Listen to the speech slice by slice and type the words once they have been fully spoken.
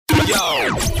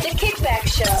The Kickback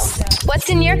Show. What's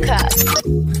in your cup?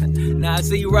 Now I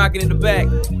see you rocking in the back. I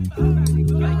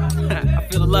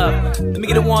feel the love. Let me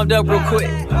get it warmed up real quick.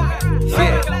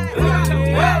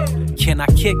 Yeah. Can I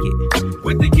kick it?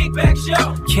 With the Kickback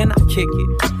Show. Can I kick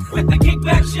it? With the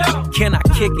Kickback Show. Can I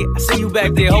kick it? I see you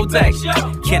back there, hold tight.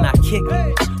 Can I kick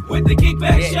it? With the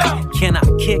Kickback Show. Can I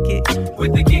kick it?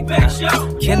 With the Kickback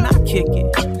Show. Can I kick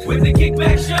it? With the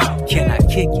Kickback Show. Can I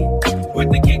kick it?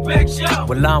 With the Kickback Show.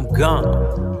 Well, I'm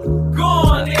gone.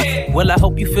 Gone in. Well, I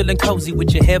hope you feeling cozy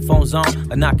with your headphones on.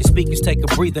 Or knock your speakers, take a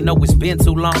breather, know it's been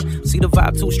too long. See the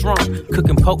vibe too strong,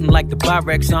 cooking potent like the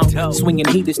Pyrex song. Swinging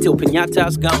heaters till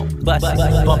pinata's gone. Bust,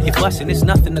 bump your bussin', it's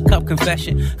nothing to cup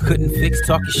confession. Couldn't fix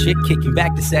talking shit, kicking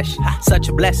back the session. Such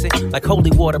a blessing, like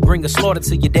holy water, bring a slaughter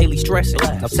to your daily stressing.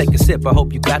 Now take a sip, I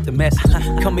hope you got the message.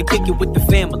 Come and kick it with the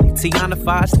family. Tiana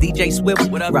Fox, DJ Swivel,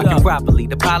 rockin' properly.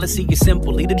 The policy is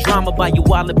simple, leave the drama by your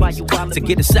wallet, To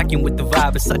get a second with the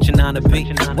vibe is such an honor, be.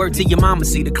 Word to your mama,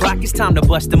 see the clock, it's time to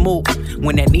bust a move.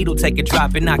 When that needle take a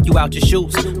drop and knock you out your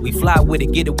shoes. We fly with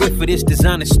it, get a whiff for this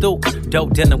designer stoop.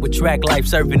 Dope dealing with track life,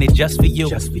 serving it just for you.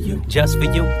 Just for you, just for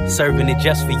you, serving it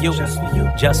just for you. Just for you,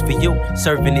 just for you,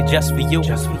 serving it just for you.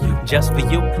 Just for you, just for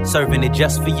you, serving it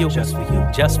just for you. Just for you,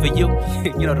 just for you,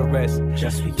 you know the rest.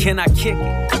 Just for you. Can I kick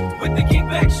it? With the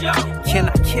Kickback Show. Can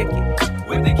I kick it?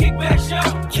 With the Kickback Show.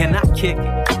 Can I kick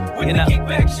it? With the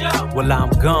Kickback Show. Well, I'm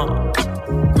gone.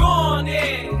 Gone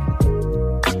in.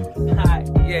 Hi.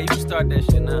 Yeah, you can start that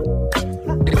shit now.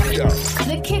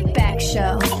 The Kickback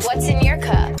Show. What's in your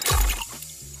cup?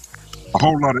 A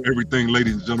whole lot of everything,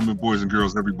 ladies and gentlemen, boys and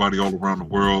girls, everybody all around the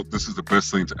world. This is the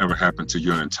best thing to ever happen to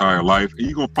your entire life. And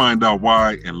you're going to find out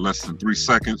why in less than 3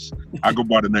 seconds. I go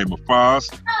by the name of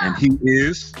Foz, and he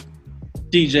is...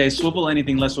 DJ Swivel.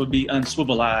 Anything less would be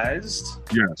unswivelized.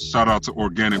 Yes, shout out to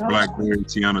Organic Blackberry,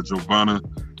 Tiana Giovanna,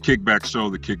 Kickback Show,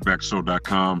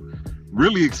 thekickbackshow.com.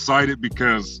 Really excited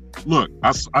because, look,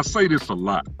 I say this a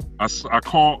lot. I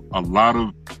call a lot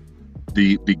of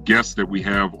the guests that we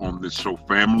have on this show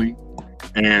family,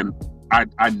 and I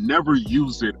never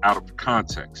use it out of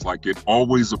context. Like, it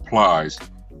always applies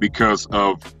because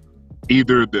of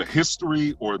either the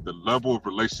history or the level of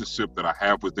relationship that I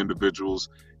have with individuals.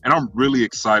 And I'm really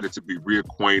excited to be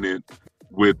reacquainted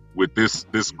with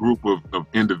this group of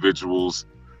individuals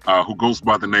who goes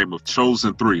by the name of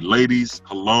Chozyn 3. Ladies,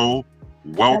 hello,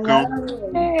 welcome.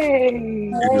 Hello. Hey.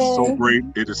 It is so great.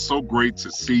 It is so great to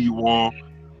see you all.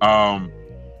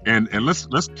 And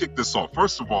let's kick this off.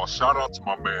 First of all, shout out to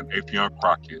my man Apion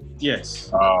Crockett.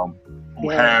 Yes. Who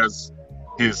has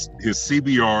his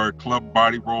CBR club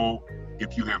body roll.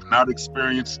 If you have not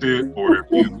experienced it, or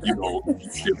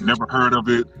if you've never heard of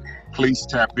it, please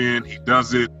tap in. He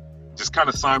does it just kind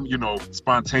of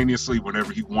spontaneously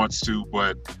whenever he wants to.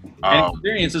 But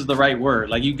experience is the right word.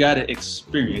 Like, you got to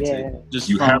experience it. Just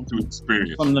have to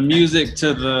experience from the music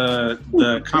to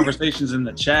the conversations in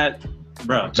the chat,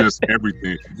 bro. Just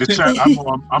everything. The chat.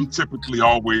 I'm typically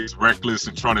always reckless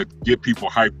and trying to get people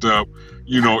hyped up,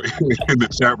 in the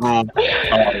chat room.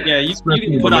 You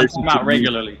can put on time out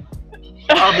regularly.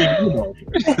 I mean,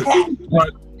 but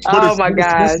oh my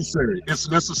God, it's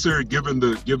necessary given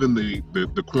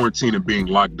the quarantine and being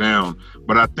locked down.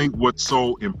 But I think what's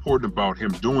so important about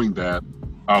him doing that,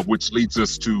 which leads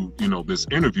us to this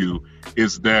interview,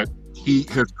 is that he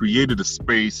has created a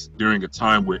space during a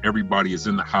time where everybody is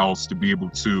in the house to be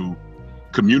able to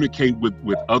communicate with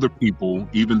other people,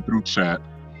 even through chat,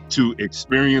 to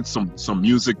experience some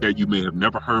music that you may have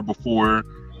never heard before,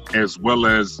 as well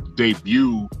as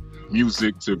debut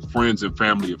music to friends and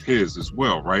family of his as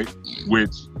well, right?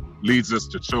 Which leads us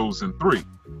to Chozyn 3.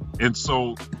 And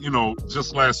so,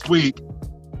 just last week,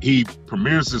 he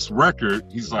premieres this record.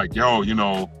 He's like, yo,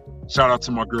 shout out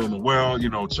to my girl Noelle,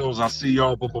 Choz, I see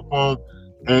y'all, boom, boom, boom.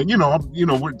 And,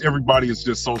 everybody is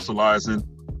just socializing.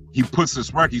 He puts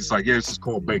this record, he's like, yeah, this is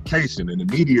called Baecation. And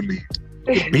immediately,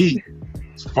 the beat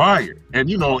is fire. And,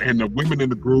 and the women in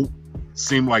the group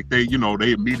seem like they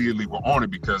immediately were on it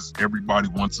because everybody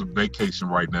wants a vacation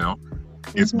right now.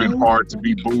 It's been hard to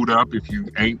be booed up if you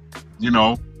ain't,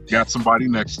 got somebody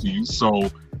next to you. So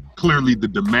clearly the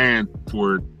demand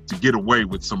to get away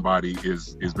with somebody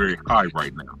is very high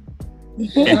right now.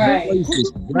 And Right. he plays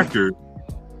this record,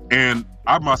 and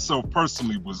I myself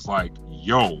personally was like,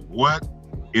 yo, what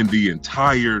in the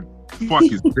entire fuck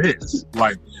is this?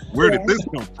 Like, where did this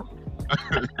come from?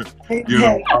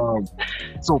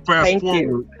 So fast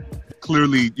forward,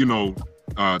 clearly,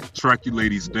 track you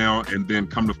ladies down, and then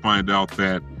come to find out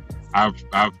that I've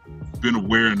been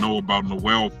aware and know about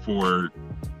Noelle for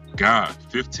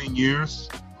 15 years.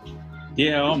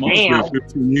 Yeah, almost. It's Damn. been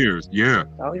 15 years. Yeah.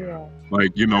 Oh yeah.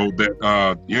 Like,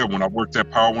 when I worked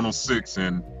at Power 106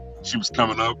 and she was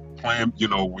coming up playing,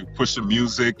 we pushing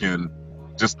music and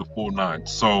just the full nine.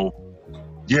 So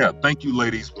yeah, thank you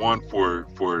ladies,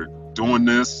 for doing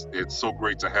this. It's so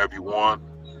great to have you on.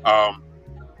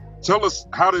 Tell us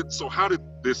how did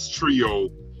this trio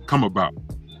come about?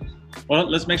 Well,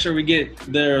 let's make sure we get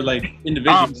their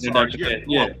individual introduction.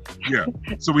 Yeah.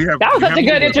 So we have That was such a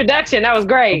good introduction. That was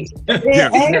great. Yeah,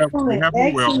 we Excellent. have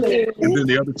Will. Excellent. And then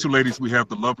the other two ladies, we have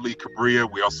the lovely Cabria.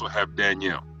 We also have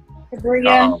Danielle.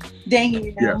 Cabria,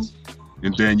 Danielle. Yes,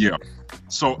 and Danielle.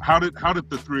 So how did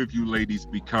the three of you ladies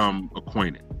become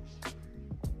acquainted?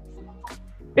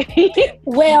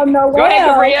 Well, Noelle Go ahead,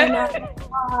 Cabria. and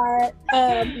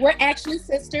I we're actually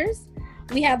sisters.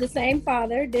 We have the same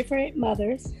father, different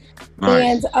mothers.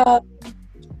 Nice. And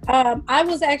I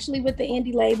was actually with the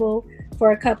indie label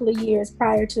for a couple of years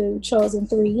prior to Chozyn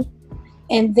 3.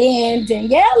 And then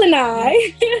Danielle and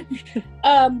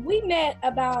I, we met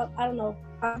about,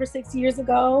 5 or 6 years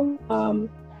ago.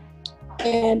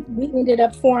 And we ended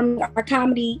up forming our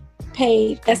comedy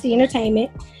page, SD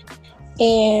Entertainment.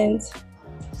 And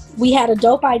we had a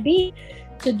dope idea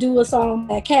to do a song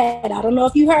by Cat. I don't know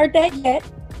if you heard that yet.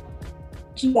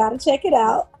 You gotta check it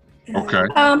out. Okay.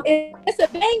 It's a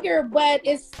banger, but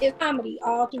it's comedy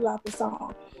all throughout the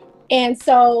song. And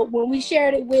so when we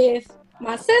shared it with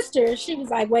my sister, she was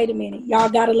like, wait a minute, y'all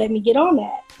gotta let me get on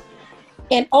that.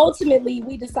 And ultimately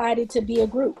we decided to be a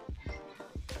group.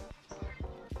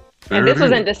 And this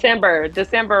was in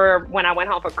December when I went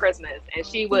home for Christmas, and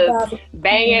she was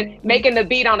banging, making the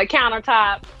beat on the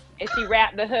countertop, and she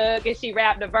rapped the hook and she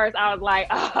rapped the verse. I was like,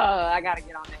 oh, I gotta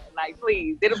get on that. Like,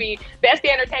 please, it'll be Best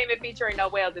Entertainment featuring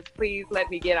Noelle. Just please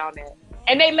let me get on that.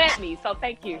 And they let me, so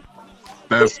thank you.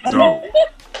 That's dope.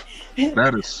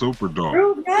 That is super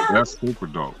dope. That's super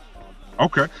dope.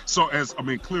 Okay, so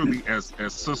clearly as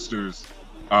sisters,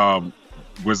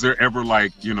 was there ever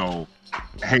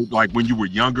hey, when you were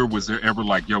younger, was there ever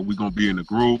yo, we gonna be in a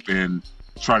group and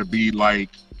try to be like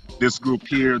this group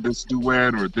here, this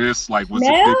duet, or this? Did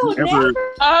you ever? Never.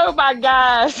 Oh my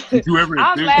gosh! Did you ever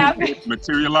I'm laughing.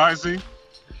 Materializing?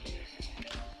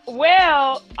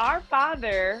 Well, our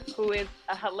father, who is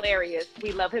hilarious,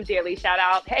 we love him dearly. Shout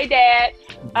out, hey Dad.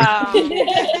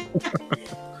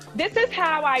 This is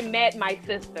how I met my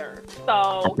sister.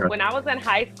 So when I was in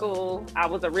high school, I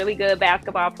was a really good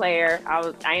basketball player.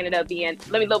 I ended up being,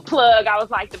 little plug, I was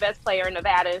the best player in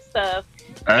Nevada and stuff.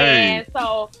 Hey. And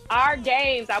so our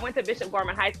games, I went to Bishop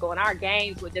Gorman High School, and our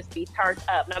games would just be turned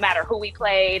up. No matter who we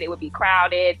played, it would be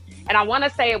crowded. And I want to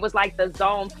say it was the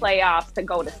zone playoffs to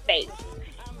go to state.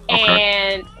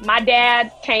 And my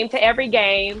dad came to every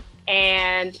game,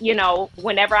 and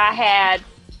whenever I had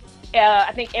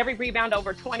I think every rebound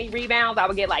over 20 rebounds, I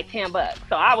would get $10.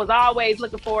 So I was always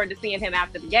looking forward to seeing him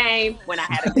after the game when I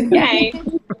had a good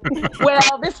game.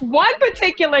 Well, this one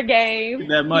particular game,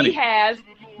 he has,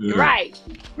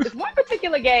 this one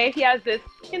particular game, he has this,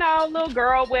 little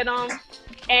girl with him,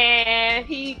 and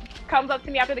he comes up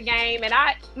to me after the game, and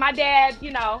my dad,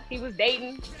 he was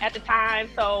dating at the time,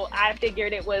 so I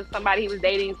figured it was somebody he was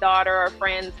dating's daughter or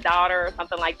friend's daughter or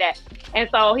something like that. And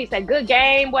so he said, good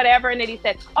game, whatever. And then he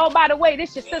said, oh, by the way,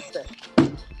 this your sister.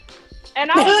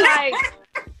 And I was like,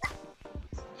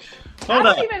 I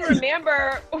don't even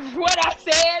remember what I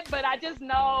said, but I just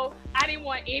know I didn't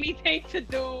want anything to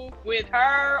do with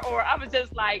her, or I was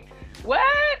just like, what?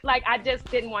 I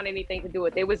just didn't want anything to do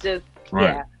with it. It was just,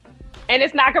 yeah. And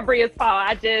it's not Cabria's fault.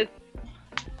 I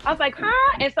was like,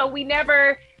 huh? And so he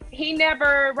never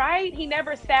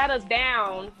sat us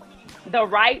down the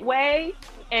right way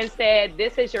and said,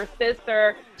 this is your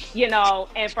sister,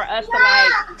 and for us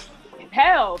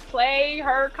to play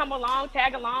her, come along,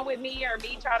 tag along with me, or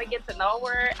me try to get to know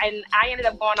her. And I ended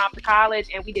up going off to college,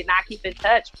 and we did not keep in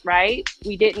touch, right?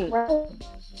 We didn't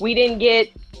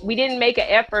make an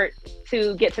effort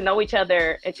to get to know each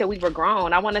other until we were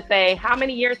grown. I want to say, how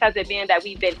many years has it been that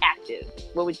we've been active?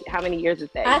 How many years is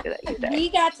that? We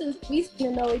got to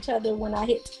know each other when I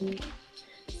hit 2.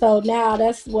 So now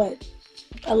that's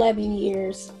 11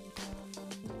 years.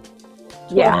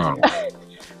 Yeah.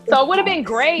 So it would have been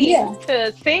great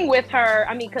to sing with her.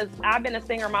 I mean, because I've been a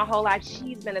singer my whole life.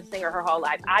 She's been a singer her whole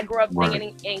life. I grew up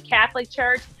singing in Catholic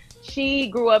church. She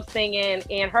grew up singing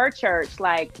in her church.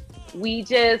 We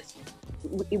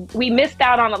missed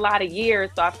out on a lot of years.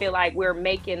 So I feel like we're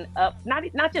making up,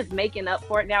 not just making up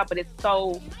for it now, but it's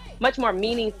so much more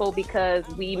meaningful because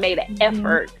we made an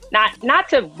effort, not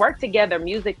to work together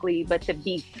musically, but to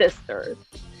be sisters.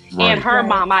 And her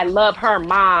mom, I love her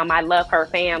mom. I love her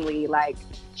family.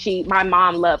 My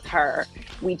mom loved her.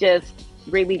 We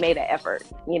really made an effort,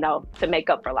 you know, to make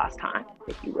up for lost time,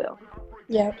 if you will.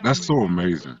 Yeah. That's so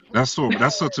amazing. That's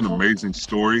such an amazing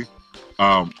story.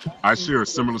 I share a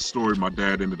similar story. My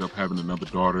dad ended up having another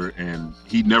daughter, and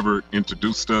he never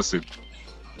introduced us.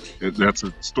 That's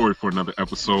a story for another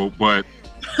episode. But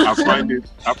I find it.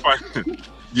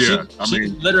 Yeah, she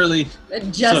literally.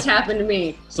 It just happened to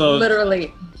me. So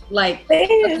literally, like.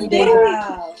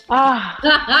 Wow.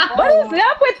 What is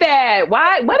up with that?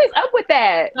 Why? What is up with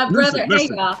that? My brother, Listen.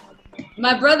 hey y'all.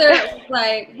 My brother was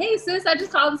like, "Hey sis, I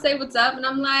just called to say what's up," and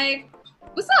I'm like,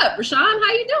 "What's up, Rashawn?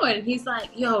 How you doing?" And he's like,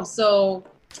 "Yo, so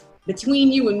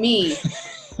between you and me,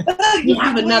 you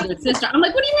have another sister." I'm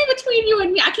like, "What do you mean between you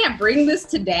and me? I can't bring this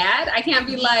to dad. I can't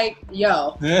be like,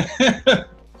 yo,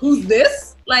 who's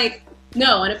this?" Like,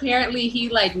 no. And apparently he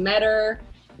like met her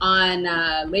on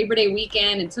Labor Day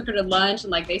weekend and took her to lunch,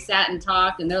 and like they sat and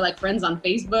talked, and they're like friends on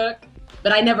Facebook.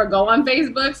 But I never go on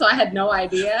Facebook, so I had no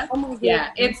idea.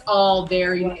 Yeah, it's all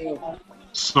very new.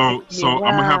 So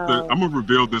I'm gonna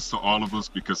reveal this to all of us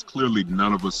because clearly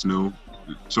none of us knew.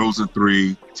 Chozyn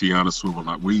 3, Tiana Swivel,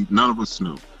 none of us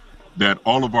knew that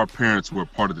all of our parents were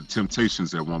part of the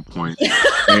Temptations at one point.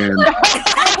 And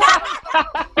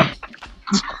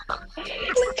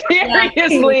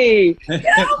Seriously.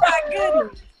 Oh my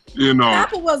goodness. you know,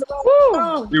 Apple was a Rolling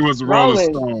Stone. he was a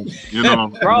Rolling Stone. You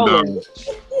know, Rolling.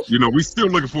 you know, we still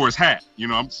looking for his hat. You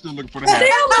know, I'm still looking for the hat.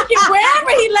 Still looking wherever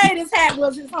he laid his hat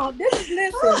was his home.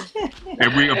 Listen.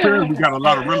 And we apparently got a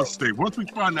lot of real estate. Once we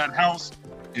find that house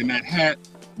and that hat,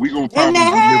 we gonna probably be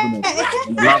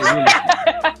living a lot of real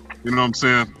estate. You know what I'm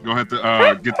saying? Gonna have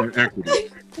to get the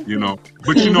equity. You know,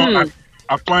 but you know,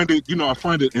 I find it. You know, I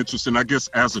find it interesting. I guess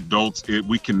as adults,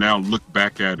 we can now look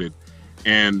back at it,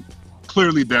 and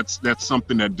clearly that's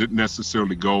something that didn't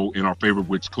necessarily go in our favor,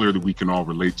 which clearly we can all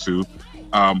relate to.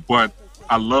 But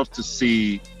I love to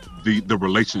see the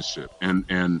relationship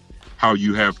and how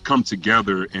you have come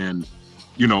together. And,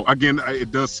 you know, again,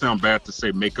 it does sound bad to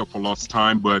say make up for lost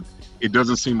time, but it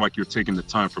doesn't seem like you're taking the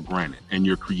time for granted and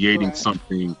you're creating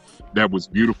something that was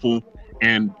beautiful.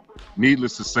 And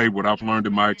needless to say, what I've learned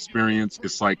in my experience,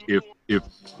 it's like if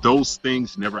those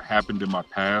things never happened in my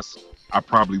past, I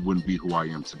probably wouldn't be who I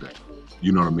am today.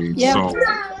 You know what I mean? Yeah. So,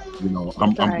 you know,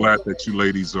 I'm glad that you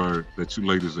ladies are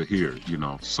here, you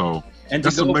know. So and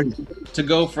that's amazing. To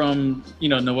go from, you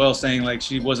know, Noelle saying like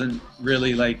she wasn't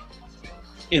really like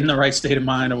in the right state of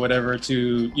mind or whatever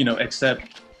to, you know,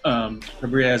 accept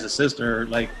Cabria as a sister,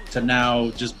 like to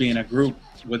now just being a group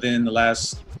within the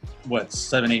last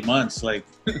 7-8 months, like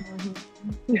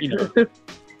you know,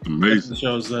 amazing. It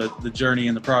shows the journey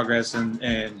and the progress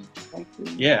and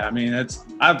yeah, I mean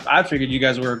I figured you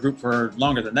guys were a group for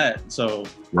longer than that, so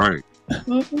right.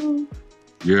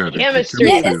 Yeah, the chemistry.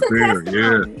 Yeah, it's a testimony.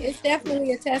 Yeah. It's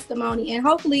definitely a testimony, and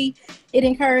hopefully it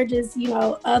encourages, you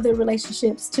know, other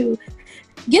relationships to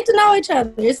get to know each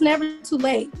other. It's never too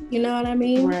late. You know what I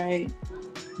mean? Right.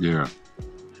 Yeah.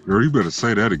 Girl, you better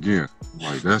say that again.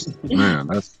 Like that's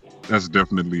that's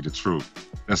definitely the truth.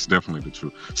 That's definitely the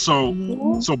truth. So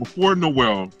so before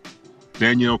Noelle,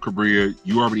 Danielle Cabria,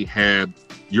 you already had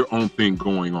your own thing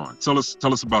going on. Tell us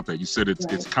about that. You said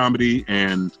it's comedy,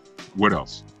 and what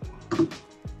else?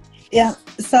 Yeah,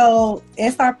 so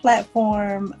it's our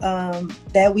platform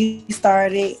that we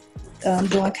started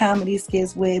doing comedy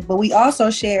skits with, but we also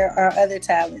share our other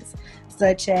talents,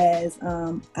 such as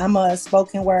I'm a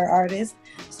spoken word artist,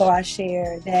 so I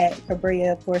share that.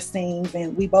 Cabria, of course, sings,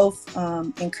 and we both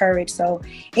encourage. So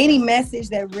any message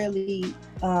that really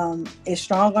is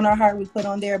strong on our heart, we put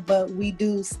on there, but we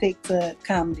do stick to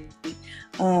comedy.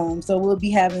 So we'll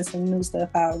be having some new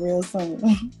stuff out real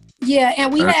soon. Yeah,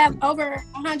 and we have over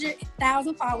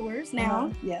 100,000 followers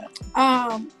now. Yeah.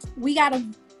 We got a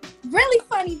really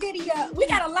funny video. We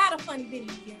got a lot of funny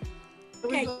videos.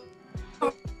 Okay.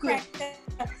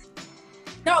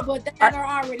 No, but that are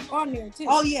already on there too.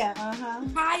 Oh yeah.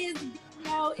 Highest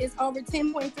video is over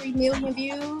 10.3 million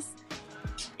views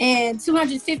and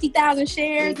 250,000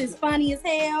 shares. It's funny as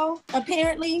hell,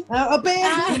 apparently.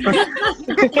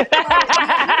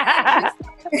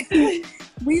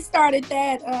 We started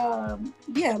that,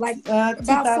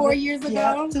 about 4 years ago.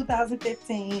 Yeah,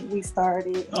 2015 we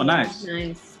started. Oh, nice.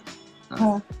 Nice.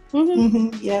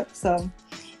 Yep. So,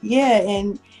 yeah,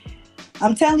 and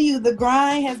I'm telling you, the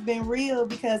grind has been real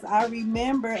because I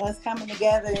remember us coming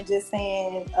together and just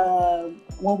saying,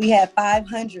 when we had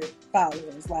 500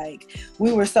 followers, like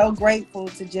we were so grateful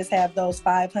to just have those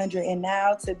 500, and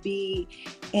now to be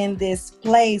in this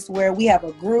place where we have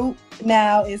a group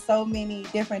now, is so many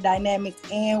different dynamics,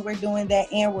 and we're doing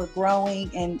that, and we're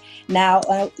growing, and now,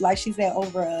 like she said,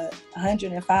 over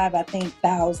 105, I think,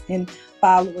 thousand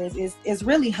followers is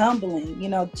really humbling. You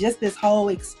know, just this whole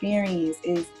experience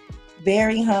is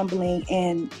very humbling,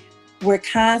 and we're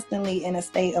constantly in a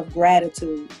state of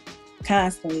gratitude,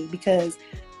 constantly, because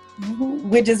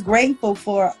we're just grateful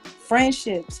for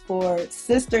friendships, for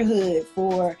sisterhood,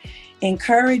 for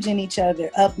encouraging each other,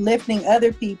 uplifting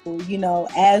other people, you know,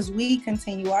 as we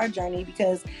continue our journey,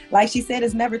 because like she said,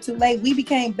 it's never too late. We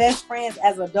became best friends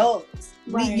as adults.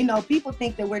 Right. You know, people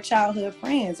think that we're childhood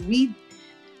friends.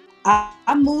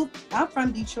 I'm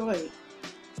from Detroit.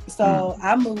 So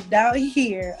I moved out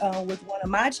here with one of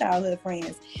my childhood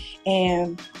friends,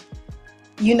 and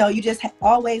you know, you just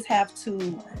always have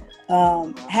to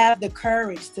have the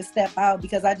courage to step out,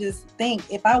 because I just think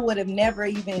if I would have never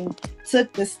even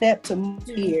took the step to move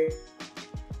here,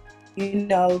 you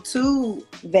know, to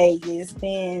Vegas,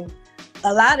 then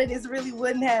a lot of this really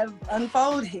wouldn't have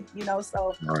unfolded, you know.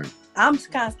 So right. I'm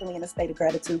constantly in a state of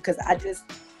gratitude, because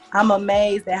I'm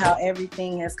amazed at how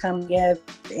everything has come together,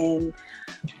 and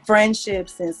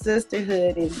friendships and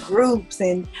sisterhood and groups,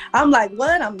 and I'm like,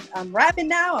 what? I'm rapping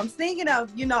now. I'm singing.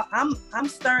 You know, I'm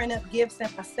stirring up gifts in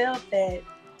myself that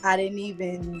I didn't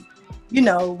even, you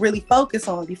know, really focus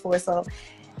on before. So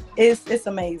it's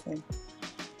amazing.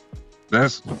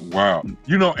 That's wow.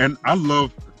 You know, and I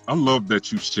love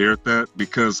that you shared that,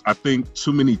 because I think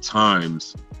too many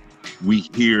times we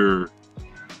hear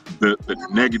the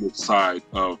negative side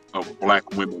of Black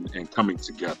women and coming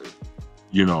together,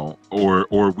 you know,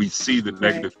 or we see the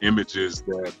negative images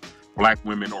that Black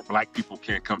women or Black people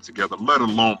can't come together, let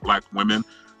alone Black women,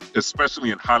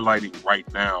 especially in highlighting right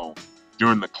now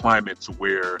during the climate to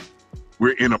where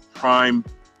we're in a prime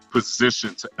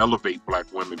position to elevate Black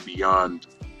women beyond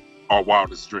our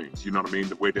wildest dreams, you know what I mean?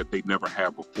 The way that they never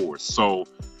have before. So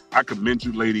I commend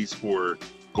you ladies for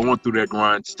going through that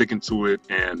grind, sticking to it,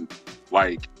 and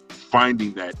like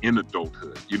finding that in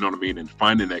adulthood, you know what I mean? And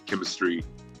finding that chemistry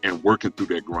and working through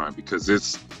that grind, because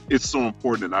it's so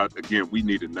important. And again, we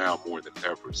need it now more than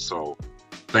ever. So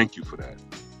thank you for that.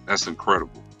 That's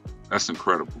incredible. That's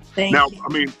incredible. Thank you.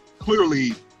 I mean,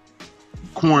 clearly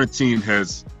quarantine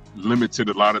has limited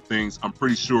a lot of things. I'm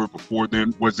pretty sure before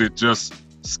then, was it just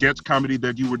sketch comedy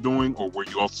that you were doing, or were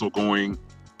you also going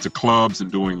to clubs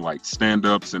and doing like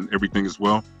stand-ups and everything as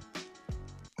well?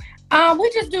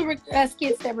 We just do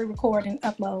skits that we record and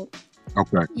upload.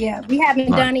 Okay. Yeah, we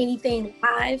haven't done anything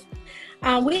live.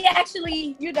 We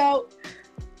actually, you know,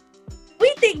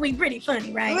 we think we pretty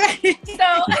funny, right?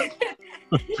 So,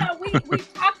 you know, we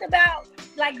talked about,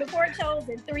 like, before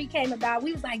Chozyn 3 came about,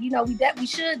 we was like, you know, we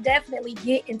should definitely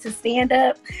get into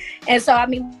stand-up. And so, I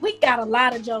mean, we got a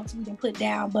lot of jokes we can put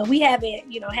down, but we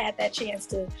haven't, you know, had that chance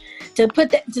to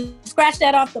scratch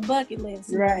that off the bucket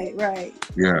list. Right.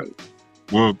 Yeah.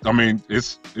 Well, I mean,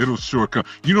 it'll sure come.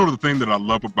 You know, the thing that I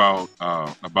love about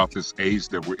this age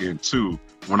that we're in too,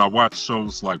 when I watch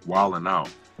shows like Wildin' Out,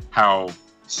 how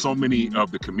so many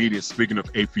of the comedians, speaking of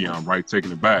Afion, right,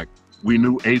 taking it back, we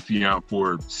knew Afion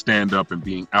for stand-up and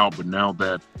being out, but now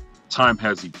that time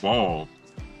has evolved,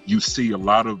 you see a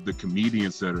lot of the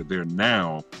comedians that are there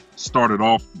now started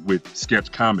off with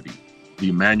sketch comedy. The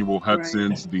Emmanuel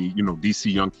Hudsons, the, you know,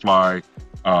 DC Young Fly,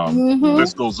 the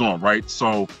list goes on, right?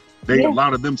 So a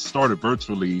lot of them started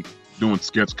virtually doing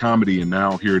sketch comedy, and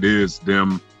now here it is,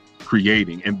 them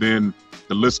creating. And then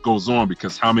the list goes on,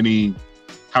 because how many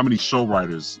show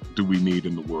writers do we need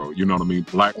in the world? You know what I mean?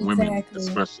 Black women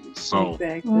especially. So,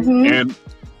 and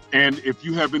if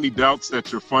you have any doubts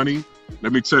that you're funny,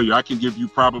 let me tell you, I can give you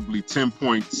probably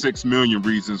 10.6 million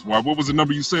reasons why. What was the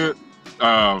number you said?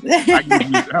 I can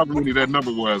give you how many that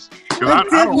number was. I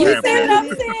don't have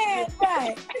that.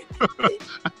 Right.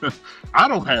 I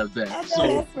don't have that. I know, so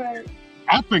that's right.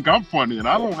 I think I'm funny, and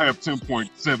I don't have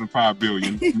 10.75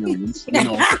 billion millions. You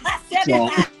know,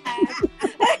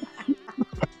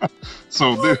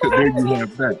 so there you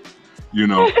have that. You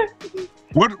know,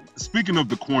 speaking of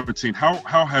the quarantine,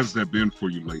 how has that been for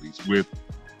you ladies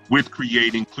with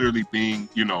creating, clearly being,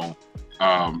 you know,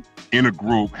 in a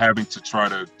group, having to try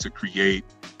to create?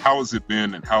 How has it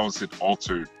been, and how has it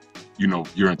altered, you know,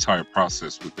 your entire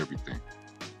process with everything?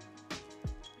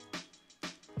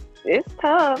 It's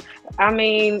tough. I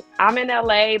mean, I'm in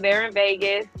LA, they're in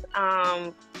Vegas.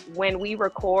 When we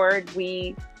record,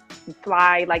 we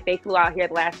fly, like they flew out here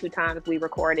the last 2 times we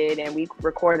recorded, and we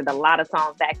recorded a lot of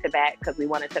songs back to back because we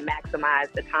wanted to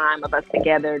maximize the time of us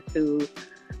together to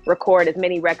record as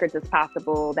many records as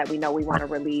possible that we know we want to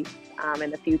release in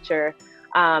the future.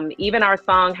 Even our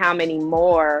song How Many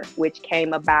More, which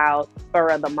came about spur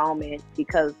of the moment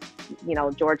because, you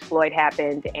know, George Floyd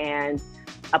happened, and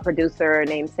a producer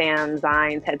named Sam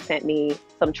Zines had sent me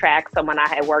some tracks, someone I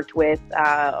had worked with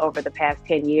over the past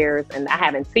 10 years. And I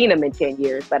haven't seen him in 10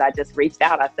 years, but I just reached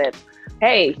out. I said,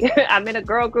 hey, I'm in a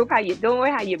girl group. How you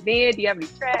doing? How you been? Do you have any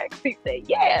tracks? He said,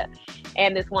 yeah.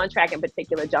 And this one track in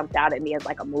particular jumped out at me as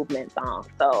like a movement song.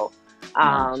 So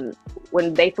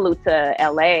when they flew to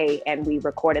LA and we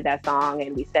recorded that song,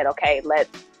 and we said, okay,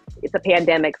 it's a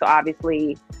pandemic. So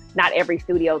obviously not every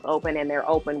studio's open, and they're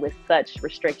open with such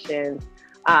restrictions.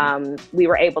 We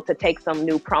were able to take some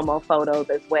new promo photos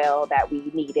as well that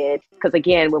we needed. Because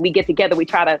again, when we get together, we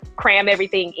try to cram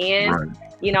everything in,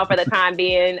 you know, for the time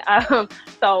being.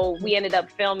 So we ended up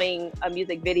filming a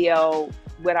music video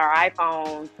with our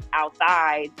iPhones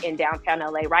outside in downtown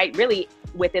LA, right? Really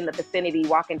within the vicinity,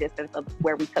 walking distance of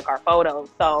where we took our photos.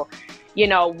 So, you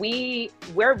know, we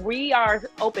are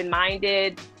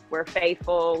open-minded, we're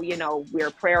faithful, you know,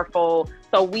 we're prayerful.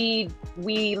 So we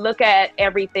look at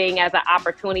everything as an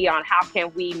opportunity on how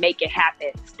can we make it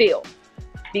happen still,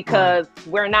 because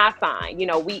we're not signed. You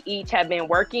know, we each have been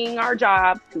working our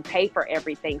jobs to pay for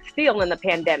everything still in the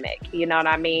pandemic. You know what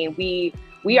I mean?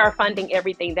 We are funding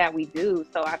everything that we do.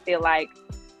 So I feel like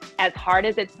as hard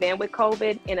as it's been with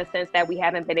COVID, in a sense that we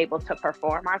haven't been able to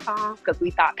perform our songs because we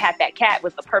thought Pat That Cat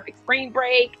was the perfect spring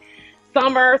break,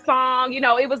 summer song. You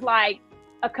know, it was like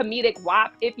a comedic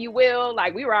WAP, if you will.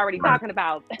 Like we were already talking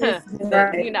about,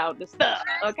 you know, the stuff,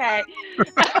 okay?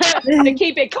 To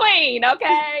keep it clean,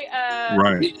 okay?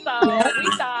 So we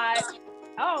thought,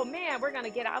 oh man, we're gonna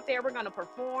get out there, we're gonna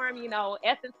perform, you know,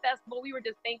 Essence Festival. We were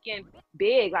just thinking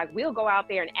big, like we'll go out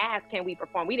there and ask, can we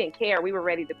perform? We didn't care, we were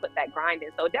ready to put that grind in.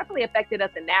 So it definitely affected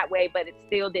us in that way, but it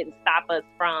still didn't stop us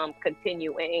from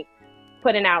continuing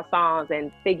putting out songs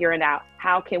and figuring out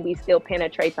how can we still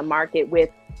penetrate the market with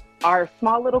our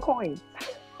small little coins.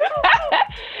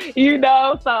 You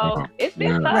know, so it's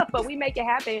been tough, but we make it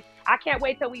happen. I can't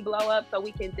wait till we blow up so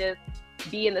we can just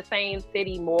be in the same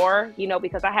city more, you know,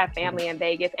 because I have family in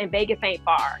Vegas, and Vegas ain't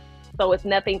far. So it's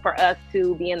nothing for us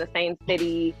to be in the same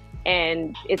city,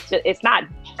 and it's not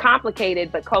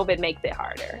complicated, but COVID makes it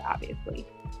harder, obviously.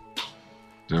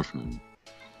 Definitely.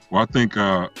 Well, I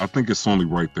think it's only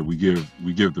right that we give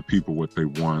the people what they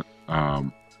want.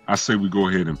 I say we go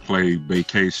ahead and play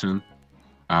Baecation.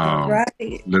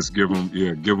 Let's give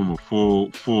them a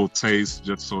full taste,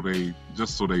 just so they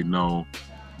know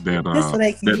that so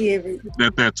they can hear it.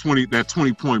 that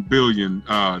 20 billion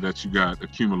that you got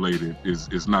accumulated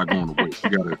is not going to waste. You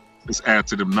gotta just add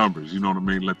to them numbers. You know what I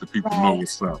mean? Let the people know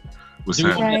what's up. What's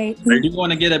happening. Do you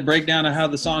want to get a breakdown of how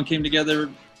the song came together,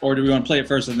 or do we want to play it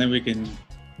first and then we can?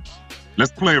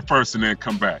 Let's play it first and then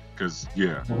come back, because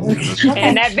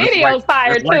and that video's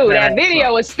fire too. That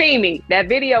video is steamy. That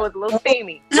video is a little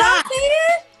steamy.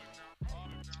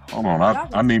 Hold on,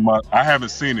 I haven't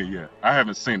seen it yet.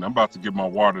 I'm about to get my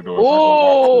water though.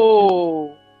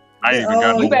 Oh, I ain't even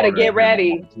got no you better water get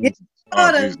ready.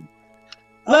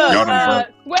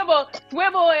 Look,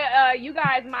 Swivel, you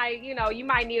guys might, you know, you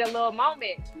might need a little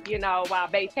moment, you know, while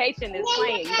Baecation is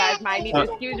playing. You guys might need to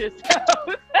excuse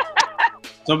yourselves.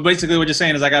 So basically what you're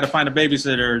saying is I got to find a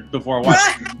babysitter before I watch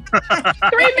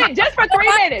 3 minutes, just for 3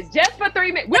 minutes. Just for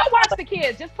 3 minutes. We'll watch the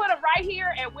kids. Just put them right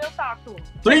here and we'll talk to them.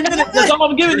 3 minutes, that's all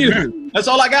I'm giving you. That's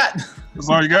all I got. That's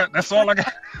all you got? That's all I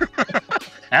got.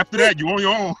 After that, you on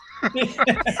your own.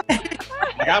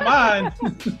 I got mine.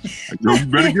 Yo, you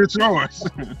better get yours.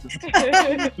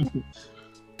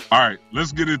 All right,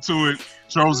 let's get into it.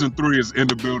 Chozyn 3 is in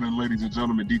the building, ladies and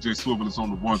gentlemen. DJ Swivel is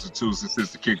on the ones and twos. This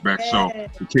is the Kickback Show,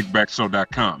 the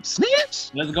kickbackshow.com.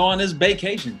 Snitch! Let's go on this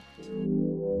Baecation.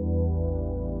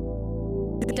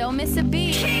 Don't miss a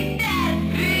beat.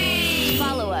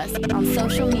 Follow us on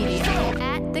social media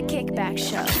at The Kickback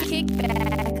Show.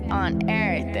 Kickback on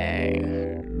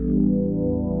everything.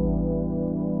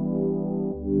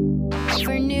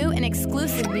 For new and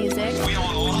exclusive music,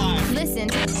 listen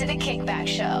to The Kickback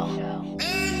Show.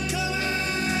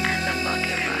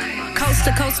 Coast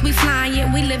to coast, we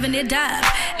flying, we living it up.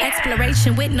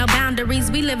 Exploration with no boundaries,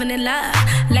 we living in love.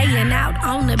 Laying out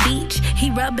on the beach,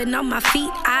 he rubbing on my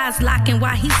feet, eyes locking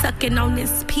while he sucking on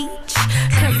this peach.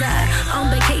 Cause on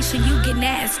vacation you get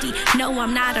nasty. No,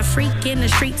 I'm not a freak in the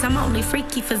streets, I'm only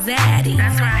freaky for zaddy.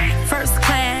 That's right. First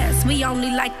class, we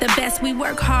only like the best. We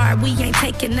work hard, we ain't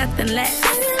taking nothing less.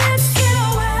 Let's get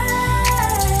away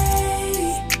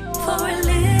for a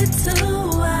little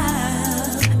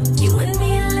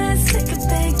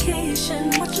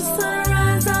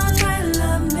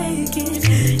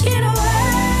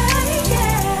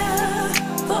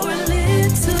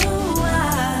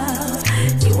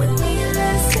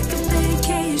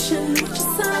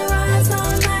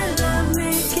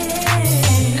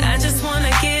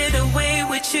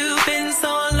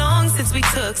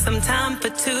book some time for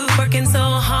two. Working so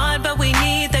hard, but we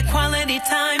need that quality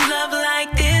time. Love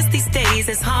like this these days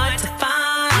is hard to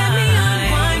find. Let me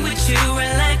unwind with you,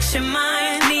 relax your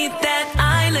mind. Need that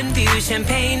island view,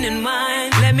 champagne and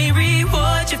wine. Let me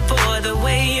reward you for the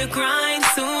way you grind.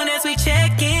 Soon as we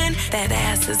check in, that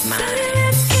ass is mine. So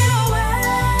let's get away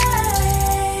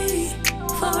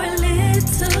for a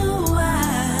little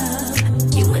while.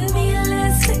 You and me,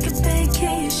 let's take a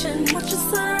vacation. Watch the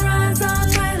sunrise all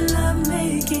night, love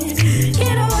making.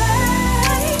 Get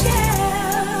away,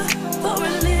 yeah, for a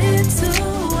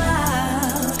little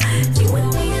while. You and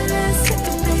me, let's take a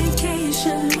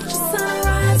vacation. Watch the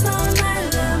sunrise all night,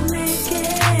 love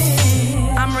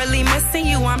making. I'm really missing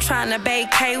you, I'm trying to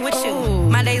vacate with you.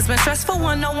 My day's been stressful,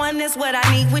 one-on-one is what I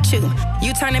need with you.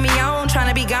 You turning me on, trying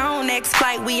to be gone, next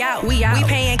flight we out. We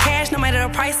paying cash, no matter the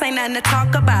price, ain't nothing to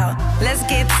talk about. Let's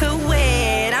get to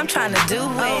it, I'm trying to do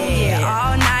it.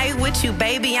 All night with you,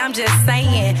 baby, I'm just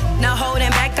saying. No holding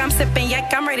back, I'm sipping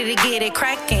yak, I'm ready to get it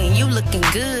cracking. You looking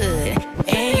good,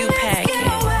 and you packing.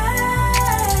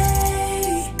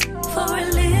 For a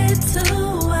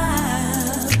little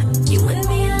while, you and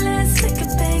me, let's take a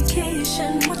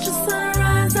vacation. Watch the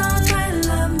sunrise all night,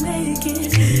 love making.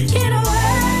 Get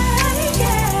away,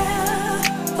 yeah,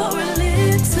 for a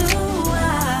little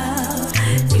while.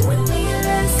 You and me,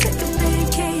 let's take a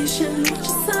vacation. Watch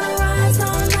the sunrise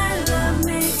all night, love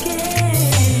making.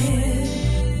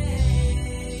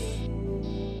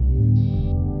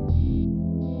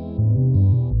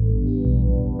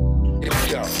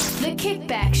 The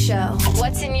Kickback Show.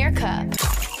 What's in your cup?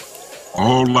 A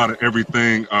whole lot of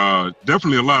everything.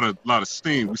 Definitely a lot of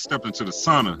steam. We stepped into the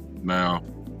sauna now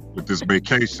with this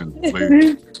Baecation,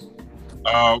 ladies.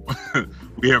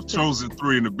 We have Chozyn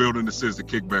 3 in the building. This is the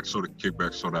Kickback Show,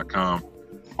 thekickbackshow.com.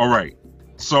 All right.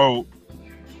 So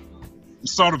we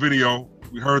saw the video.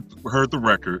 We heard the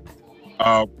record.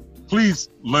 Please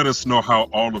let us know how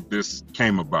all of this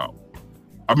came about.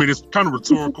 I mean, it's kind of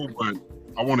rhetorical, but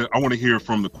I want to hear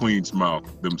from the Queen's mouth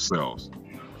themselves.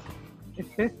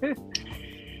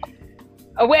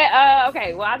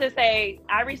 Okay. Well, I'll just say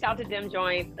I reached out to Dim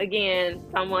Joints, again,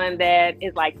 someone that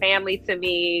is like family to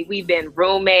me. We've been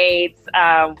roommates.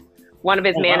 One of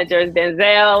his managers,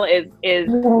 Denzel,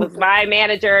 was my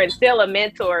manager and still a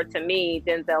mentor to me,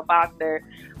 Denzel Foster.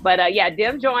 But yeah,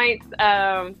 Dim Joints.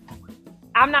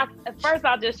 First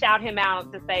I'll just shout him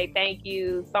out to say thank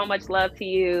you, so much love to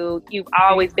you. You've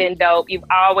always been dope. You've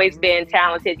always been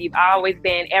talented. You've always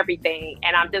been everything.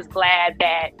 And I'm just glad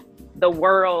that the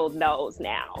world knows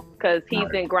now, because he's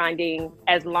been grinding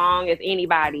as long as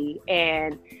anybody.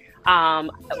 And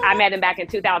I met him back in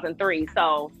 2003.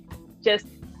 So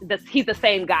he's the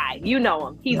same guy. You know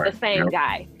him. He's the same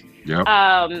guy. Yep.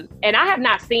 And I have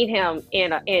not seen him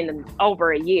in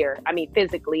over a year. I mean,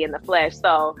 physically in the flesh.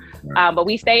 So, but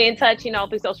we stay in touch,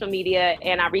 through social media.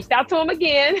 And I reached out to him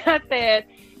again. I said,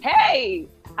 "Hey,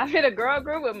 I'm in a girl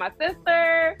group with my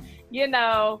sister.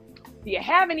 Do you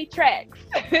have any tracks?"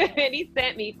 And he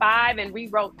sent me 5 and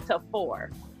rewrote to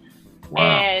 4. Wow.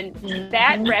 And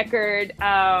that record,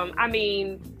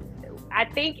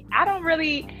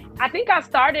 I think I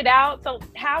started out, so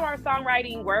how our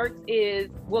songwriting works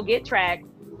is we'll get tracks.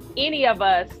 Any of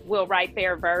us will write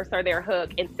their verse or their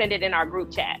hook and send it in our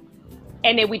group chat.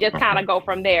 And then we just kind of go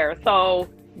from there. So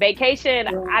Baecation,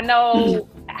 I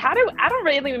don't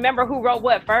really remember who wrote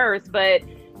what first, but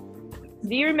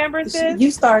do you remember this? You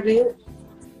started. Okay.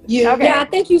 Yeah, I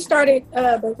think you started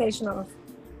Baecation off.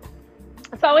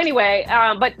 So anyway,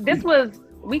 but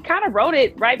we kind of wrote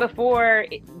it right before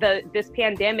this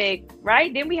pandemic,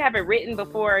 right? Didn't we have it written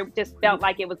before? It just felt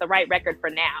like it was the right record for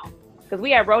now, because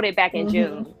we had wrote it back in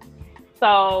June.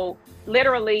 So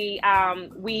literally,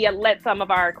 we let some of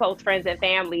our close friends and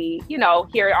family,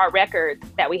 hear our records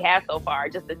that we had so far,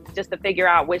 just to figure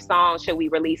out which songs should we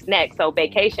release next. So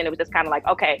Baecation, it was just kind of like,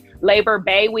 okay, Labor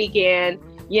Day weekend,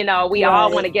 we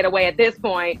all want to get away at this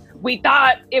point. We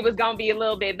thought it was going to be a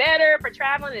little bit better for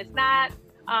traveling. It's not.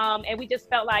 And we just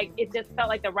felt like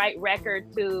the right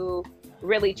record to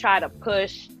really try to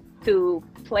push to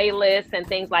playlists and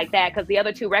things like that. Because the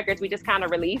other 2 records we just kind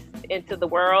of released into the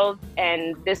world.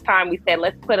 And this time we said,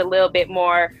 let's put a little bit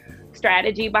more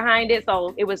strategy behind it.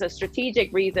 So it was a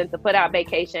strategic reason to put out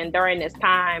Baecation during this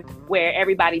time where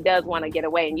everybody does want to get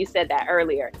away. And you said that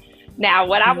earlier. Now,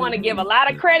 what I want to give a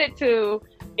lot of credit to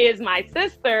is my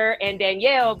sister and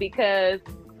Danielle, because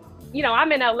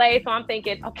I'm in LA, so I'm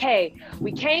thinking, okay,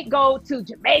 we can't go to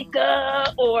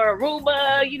Jamaica or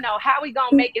Aruba. How we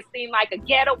gonna make it seem like a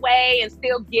getaway and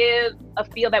still give a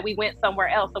feel that we went somewhere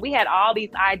else? So we had all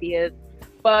these ideas,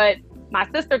 but my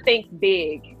sister thinks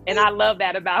big, and I love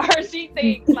that about her. She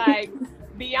thinks like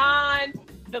beyond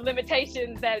the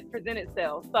limitations that present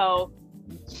itself. So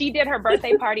she did her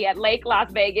birthday party at Lake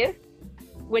Las Vegas,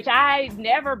 which I've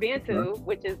never been to,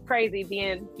 which is crazy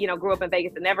being, grew up in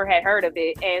Vegas and never had heard of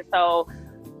it. And so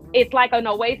it's like an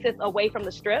oasis away from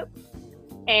the Strip.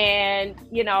 And,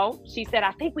 she said,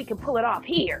 I think we can pull it off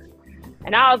here.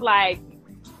 And I was like,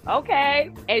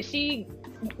 okay. And she,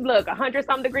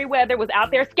 100-something degree weather, was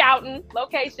out there scouting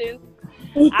locations.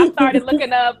 I started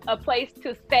looking up a place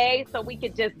to stay so we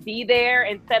could just be there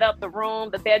and set up the room,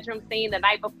 the bedroom scene the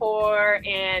night before.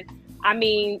 And I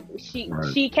mean,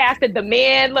 she casted the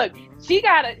men. Look, she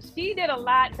did a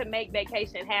lot to make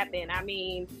Baecation happen. I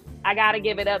mean, I got to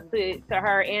give it up to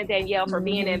her and Danielle for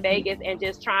being in Vegas and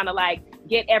just trying to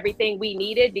get everything we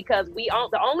needed, because the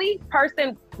only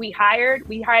person we hired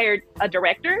a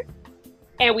director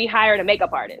and we hired a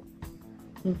makeup artist.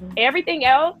 Everything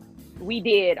else we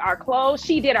did. Our clothes,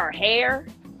 she did our hair.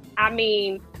 I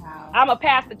mean, wow. I'm going to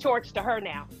pass the torch to her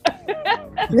now.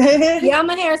 Yeah, I'm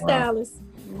a hairstylist.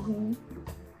 Wow.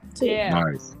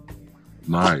 Yeah.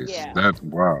 Nice. Yeah. That's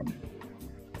wow.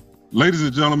 Ladies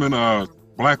and gentlemen,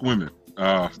 Black women. We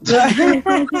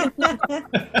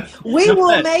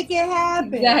will make it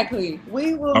happen. Exactly.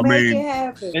 We will make it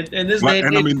happen. In this day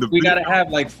and age, we got to have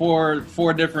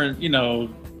four different,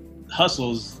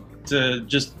 hustles to be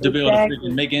able to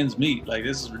freaking make ends meet.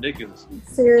 This is ridiculous.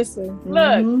 Seriously.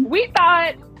 Look, we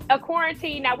thought a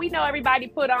quarantine. Now we know everybody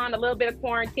put on a little bit of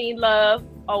quarantine love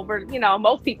over,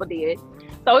 most people did.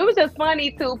 So it was just funny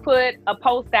to put a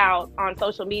post out on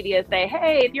social media, say,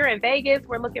 hey, if you're in Vegas,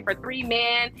 we're looking for 3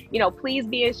 men, please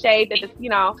be in shape. If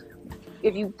you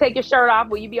take your shirt off,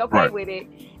 will you be okay with it?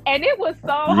 And it was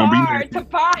so hard to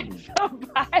find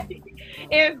somebody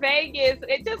in Vegas.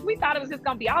 We thought it was just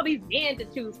going to be all these men to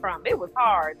choose from. It was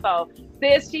hard. So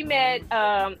she met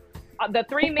the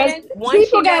 3 men.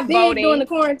 People got big voting during the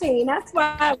quarantine. That's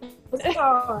why it was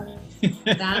hard.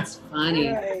 That's funny.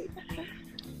 Right.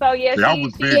 So yeah,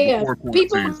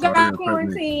 people got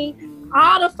quarantine.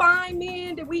 All the fine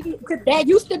men that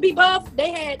used to be buff,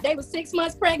 they were 6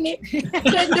 months pregnant, couldn't do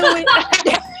it.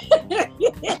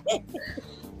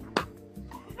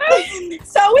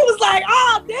 So we was like,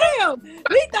 oh damn,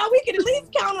 we thought we could at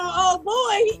least count on old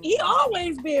boy. He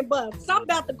always been buff. Something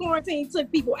about the quarantine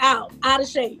took people out of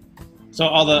shape. So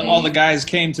all the guys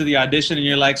came to the audition, and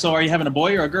you're like, so are you having a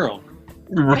boy or a girl?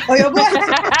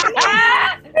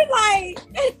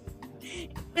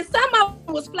 And some of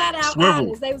them was flat out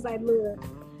honest. They was like, look,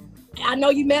 I know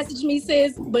you messaged me,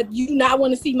 sis, but you do not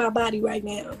want to see my body right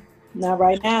now. Not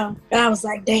right now. And I was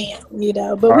like, damn,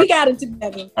 but we got it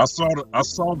together. I saw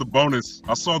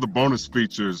the bonus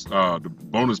features, the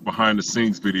bonus behind the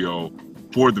scenes video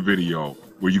for the video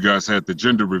where you guys had the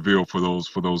gender reveal for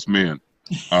those men,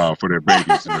 for their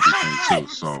babies and everything too.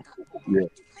 So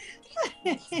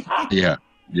yeah.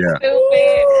 Yeah.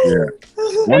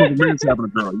 One of the men's having a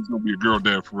girl. He's gonna be a girl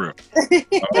dad for real.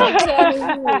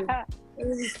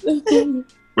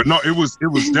 But no, it was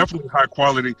definitely high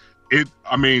quality.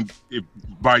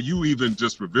 By you even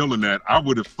just revealing that, I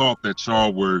would have thought that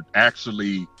y'all were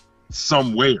actually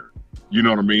somewhere. You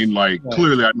know what I mean?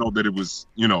 Clearly, I know that it was.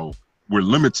 We're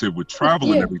limited with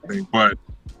travel and everything, but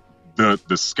the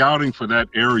scouting for that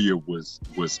area was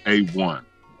A1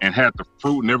 and had the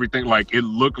fruit and everything. It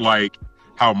looked like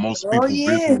how most people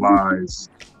visualize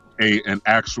an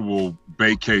actual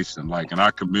vacation, and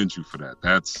I commend you for that.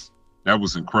 That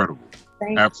was incredible.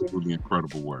 Absolutely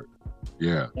incredible work.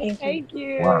 Yeah. Thank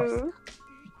you.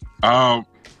 Wow.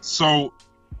 So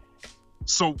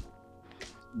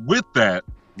with that,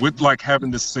 with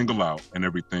having this single out and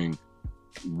everything,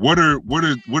 what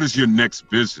is your next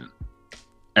vision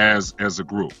as a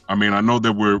group? I mean, I know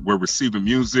that we're receiving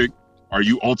music. Are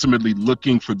you ultimately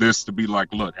looking for this to be look,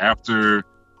 after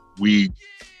we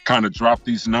kind of drop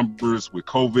these numbers with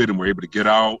COVID and we're able to get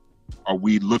out, are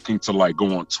we looking to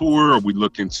go on tour? Are we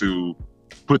looking to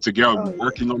put together,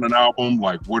 working on an album?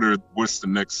 What's the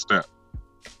next step?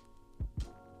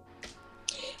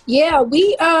 Yeah,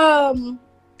 we there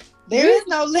is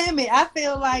no limit. I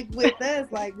feel like with us,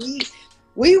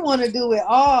 we want to do it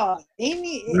all.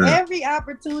 Every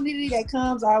opportunity that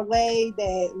comes our way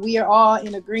that we are all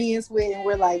in agreement with, and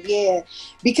we're like, yeah,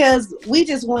 because we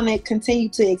just want to continue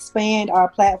to expand our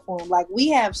platform. We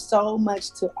have so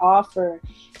much to offer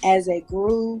as a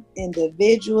group,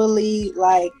 individually,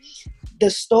 the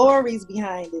stories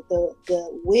behind it, the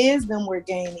wisdom we're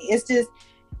gaining. It's just,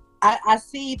 I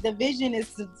see the vision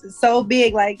is so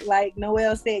big, like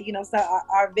Noel said, so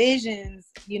our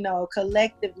visions,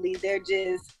 collectively, they're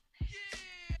just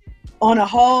on a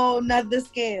whole nother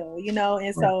scale,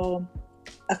 and so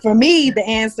for me, the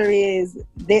answer is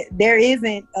there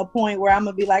isn't a point where I'm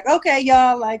gonna be like, okay,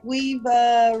 y'all, like we've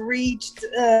reached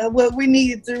what we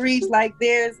needed to reach. Like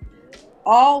there's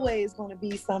always going to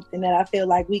be something that I feel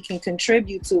like we can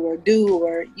contribute to or do,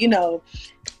 or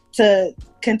to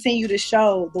continue to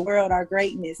show the world our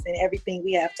greatness and everything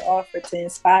we have to offer to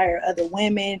inspire other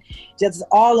women just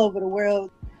all over the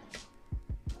world.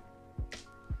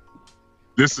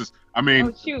 This is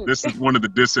one of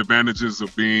the disadvantages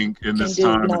of being in this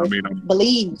time. And I mean, I'm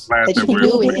believe glad that you can we're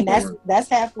do it, and that's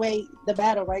halfway the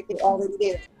battle right there, already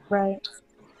there. Right.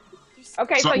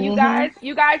 Okay, so you guys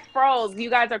froze. You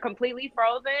guys are completely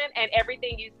frozen, and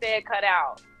everything you said cut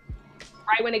out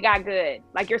right when it got good.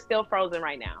 Like you're still frozen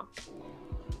right now.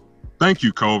 Thank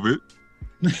you, COVID.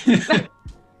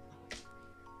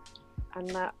 I'm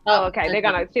not. Oh, okay.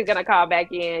 She's gonna call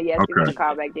back in. Yes, she's gonna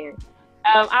call back in.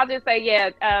 I'll just say,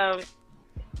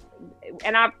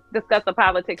 and I've discussed the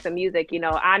politics of music.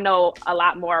 I know a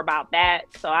lot more about that,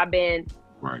 so I've been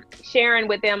sharing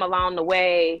with them along the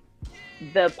way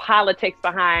the politics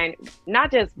behind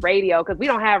not just radio, because we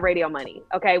don't have radio money.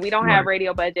 Okay, we don't have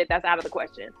radio budget. That's out of the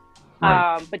question.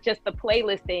 But just the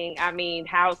playlisting. I mean,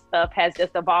 how stuff has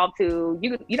just evolved to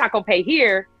you're not gonna pay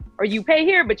here, or you pay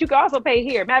here, but you can also pay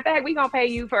here. Matter of fact, we gonna pay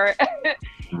you for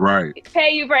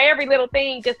pay you for every little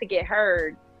thing just to get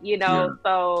heard.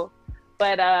 So,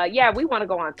 but we want to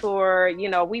go on tour.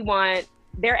 We want.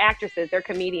 They're actresses, they're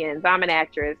comedians. I'm an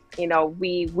actress. We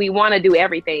want to do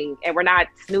everything, and we're not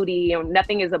snooty, and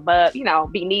nothing is above,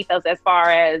 beneath us as far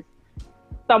as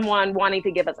someone wanting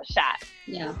to give us a shot.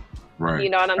 Yeah. Right. You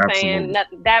know what I'm saying?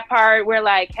 That part, we're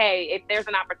like, hey, if there's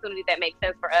an opportunity that makes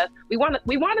sense for us, we want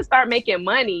to start making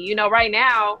money. Right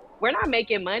now, we're not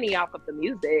making money off of the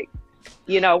music.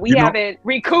 We haven't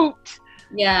recouped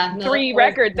 3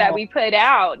 records that we put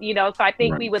out. So I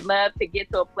think we would love to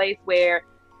get to a place where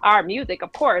our music,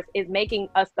 of course, is making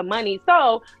us the money.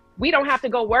 So we don't have to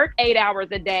go work 8 hours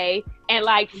a day and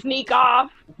like sneak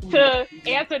off to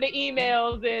answer the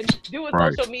emails and do a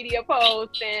social media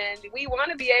post. And we want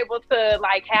to be able to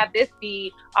like have this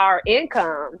be our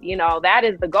income. That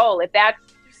is the goal. If that's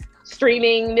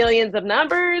streaming millions of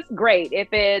numbers, great.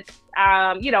 If it's,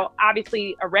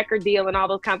 obviously a record deal and all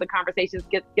those kinds of conversations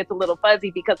gets a little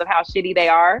fuzzy because of how shitty they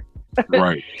are.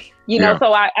 Right.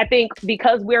 So I think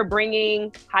because we're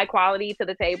bringing high quality to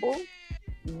the table,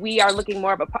 we are looking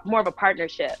more of a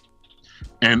partnership,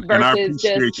 versus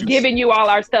just giving you all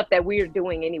our stuff that we're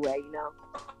doing anyway.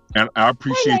 And I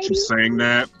appreciate you saying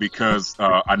that, because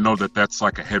I know that that's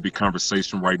like a heavy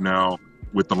conversation right now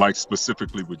with the likes,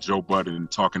 specifically with Joe Budden,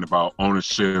 and talking about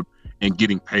ownership and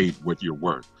getting paid what you're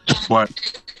worth.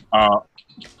 But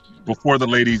before the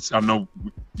ladies, I know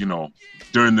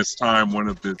during this time, one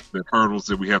of the hurdles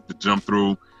that we have to jump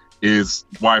through is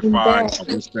Wi-Fi. I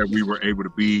wish that we were able to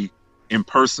be in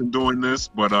person doing this,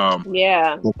 but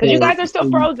because you guys are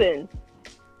still frozen.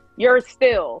 You're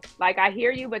still like, I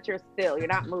hear you, but you're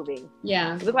not moving.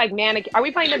 Yeah, you look like mannequin. Are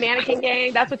we playing the mannequin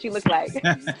game? That's what you look like.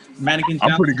 Mannequin.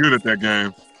 I'm pretty good at that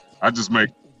game. I just make.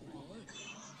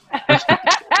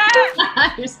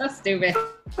 You're so stupid.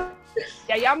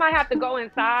 Yeah, y'all might have to go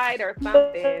inside or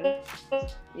something.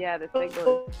 Yeah, the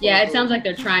signal. Yeah, it sounds like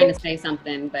they're trying to say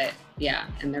something, but yeah.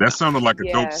 And that sounded like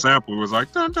a dope sample. It was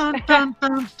like dun, dun, dun,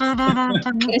 dun, dun, dun,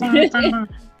 dun, dun, dun, dun.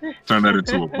 Turn that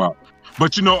into a bop.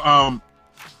 But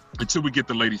until we get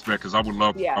the ladies back, because I would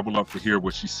love to hear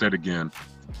what she said again.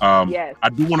 Yes. I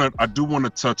do want to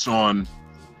touch on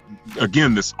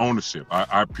again this ownership.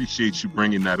 I appreciate you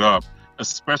bringing that up,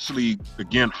 especially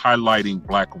again highlighting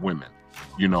Black women.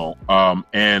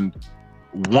 And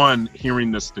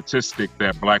hearing the statistic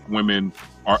that Black women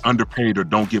are underpaid or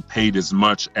don't get paid as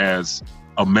much as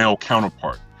a male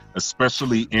counterpart,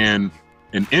 especially in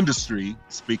an industry,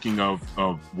 speaking of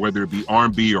whether it be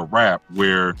R&B or rap,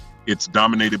 where it's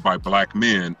dominated by Black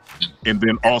men, and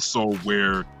then also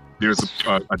where there's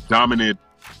a dominant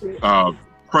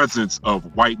presence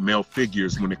of white male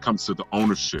figures when it comes to the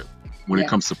ownership, when it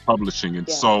comes to publishing. And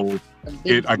so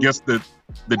I guess the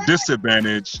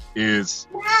disadvantage is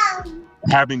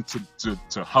having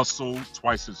to hustle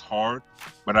twice as hard,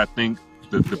 but I think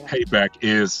the payback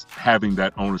is having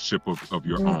that ownership of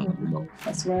your own.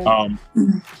 That's right.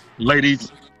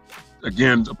 Ladies,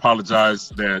 again, apologize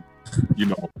that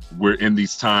we're in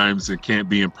these times and can't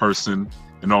be in person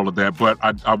and all of that, but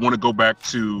I want to go back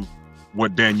to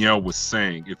what Danielle was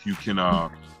saying. If you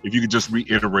could just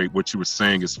reiterate what you were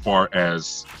saying as far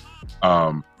as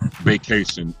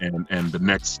Baecation and the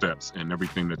next steps and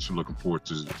everything that you're looking forward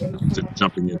to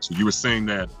jumping into. You were saying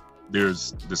that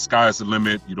the sky's the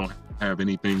limit. You don't have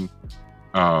anything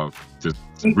to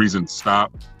reason to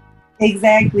stop.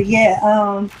 Exactly.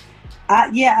 Yeah.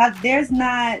 There's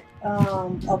not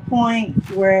a point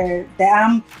where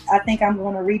I think I'm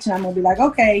going to reach and I'm going to be like,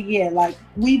 okay, yeah, like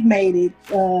we've made it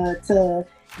to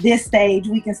this stage.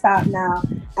 We can stop now.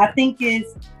 I think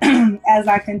it's as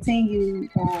I continue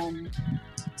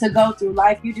to go through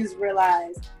life, you just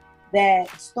realize that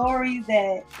stories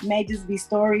that may just be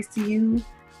stories to you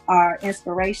are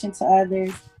inspiration to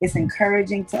others. It's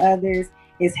encouraging to others.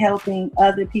 It's helping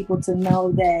other people to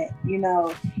know that, you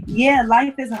know, yeah,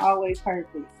 life isn't always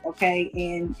perfect, okay?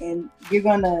 And you're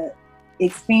gonna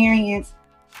experience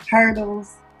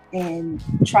hurdles and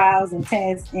trials and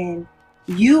tests, and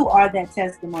you are that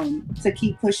testimony to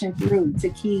keep pushing through, to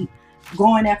keep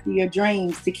going after your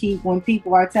dreams, to keep, when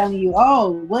people are telling you,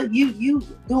 oh, what you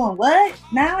doing what?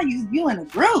 Now you in a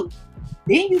group.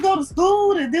 Then you go to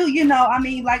school to do, you know, I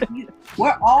mean, like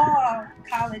we're all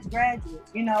college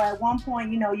graduates, you know, at one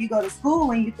point, you know, you go to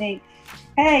school and you think,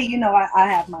 hey, you know, I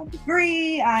have my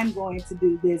degree, I'm going to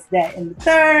do this, that, and the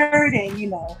third, and, you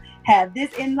know, have this.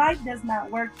 And life does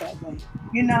not work that way.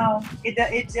 You know,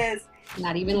 it just,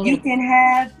 not even you can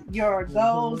have your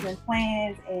goals and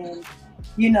plans, and,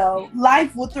 you know,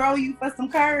 life will throw you for some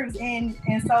curves. And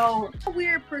so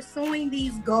we're pursuing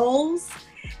these goals.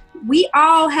 We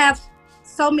all have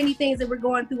so many things that we're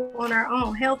going through on our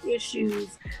own, health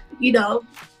issues, you know.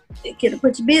 Can I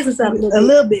put your business up a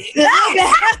little bit? You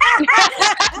gotta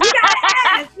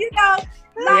ask, you know.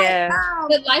 Like,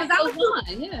 but life goes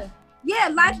on, yeah,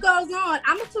 life goes on.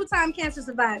 I'm a 2-time cancer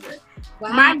survivor. Wow.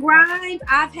 My grind,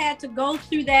 I've had to go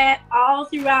through that all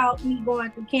throughout me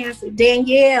going through cancer.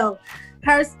 Danielle,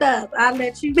 her stuff, I'll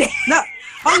let you. No.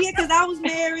 Oh yeah, because I was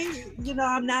married. You know,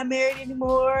 I'm not married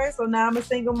anymore, so now I'm a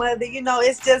single mother. You know,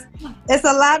 it's a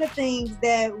lot of things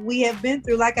that we have been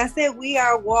through. Like I said, we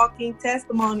are walking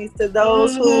testimonies to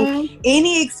those who,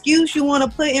 any excuse you want to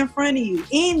put in front of you,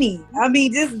 I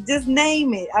mean, just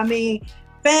name it. I mean,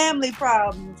 family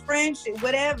problems, friendship,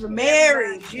 whatever,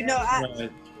 marriage. You know,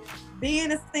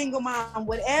 being a single mom,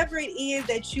 whatever it is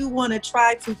that you want to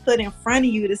try to put in front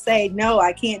of you to say, no,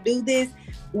 I can't do this.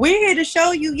 We're here to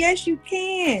show you, yes, you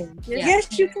can.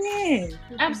 Yes, you can.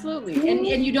 Absolutely. And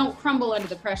you don't crumble under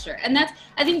the pressure. And I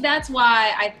think that's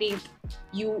why I think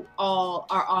you all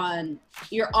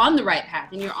you're on the right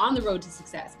path and you're on the road to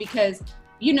success, because,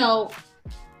 you know,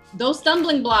 those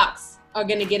stumbling blocks are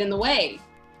going to get in the way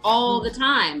all the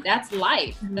time. That's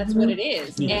life. That's what it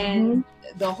is. And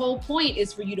the whole point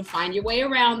is for you to find your way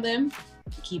around them,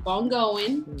 keep on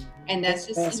going. And that's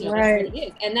just, that's what it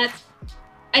is. And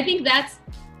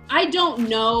I don't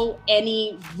know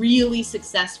any really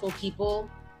successful people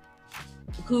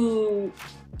who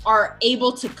are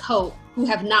able to cope who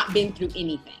have not been through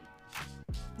anything.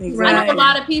 Right. I know a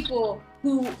lot of people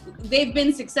who they've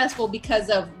been successful because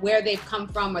of where they've come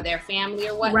from or their family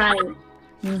or whatnot.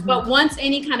 Right. But once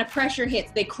any kind of pressure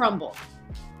hits, they crumble.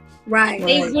 Right.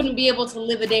 They wouldn't be able to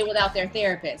live a day without their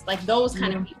therapist, like those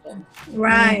kind of people.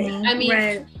 Right. I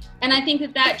mean, and I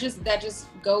think that just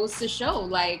goes to show,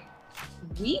 like,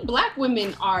 we Black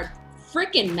women are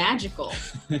freaking magical.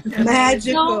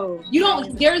 Magical. You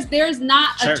don't there's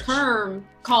not a term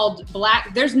called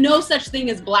Black. There's no such thing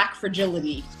as Black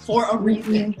fragility for a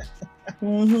reason.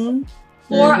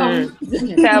 For a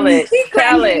reason. Tell it.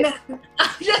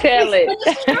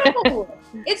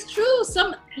 It's true.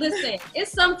 Listen,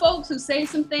 it's some folks who say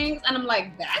some things and I'm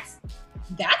like, that's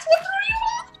what threw you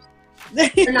off?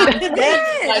 They're not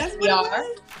like we are.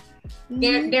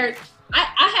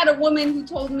 I had a woman who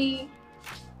told me,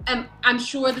 and I'm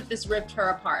sure that this ripped her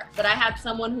apart, but I had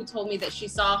someone who told me that she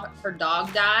saw her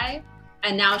dog die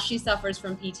and now she suffers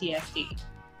from PTSD.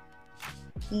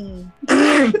 Wait, I'm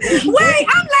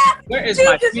laughing. Where is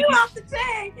my you off the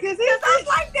chain? Because I'm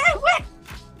like that. Wait.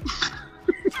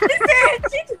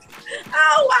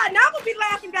 Oh, wow. Now I'm going to be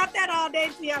laughing about that all day,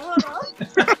 Tia. Hold on.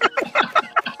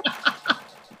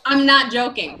 I'm not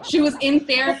joking. She was in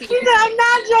therapy. She said, I'm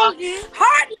not joking.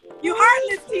 You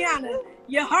heartless, Tiana.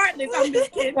 You're heartless. I'm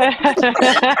just kidding. That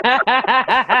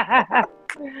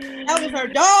was her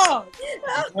dog.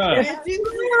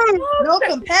 No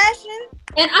compassion.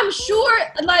 And I'm sure,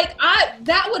 like,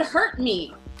 that would hurt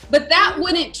me. But that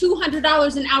wouldn't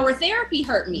 $200 an hour therapy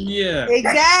hurt me. Yeah.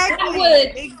 Exactly. That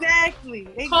would exactly.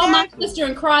 Call my sister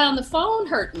and cry on the phone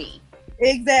hurt me.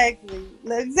 Exactly.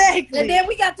 And then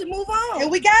we got to move on.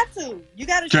 And we got to. You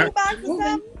got a shoebox or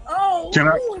something? Oh, Can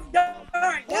I- it was dark.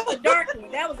 That was a dark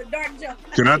one. That was a dark joke.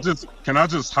 Can I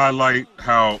just highlight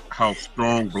how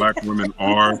strong Black women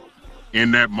are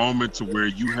in that moment, to where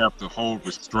you have to hold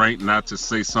restraint not to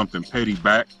say something petty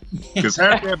back? Because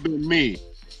had that been me,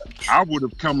 I would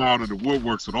have come out of the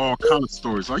woodworks with all kind of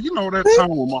stories. Like, you know, that time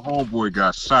when my homeboy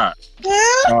got shot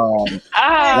while he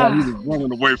was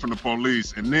running away from the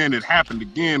police, and then it happened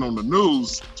again on the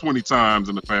news 20 times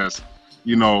in the past,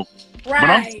 you know. Right. But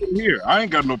I'm still here. I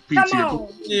ain't got no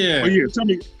PTSD. Yeah. But yeah, tell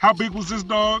me, how big was this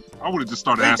dog? I would have just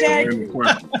started asking random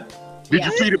questions. Did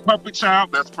you feed a puppy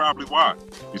child? That's probably why.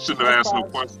 You shouldn't have asked no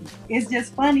questions. It's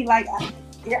just funny. Like,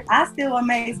 I still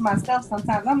amaze myself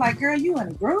sometimes. I'm like, girl, you in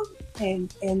a group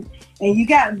and you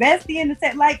got bestie in the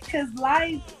set. Like, because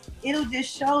life, it'll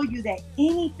just show you that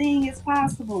anything is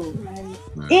possible. Right?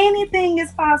 Anything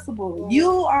is possible.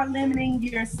 You are limiting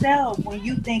yourself when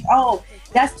you think, oh,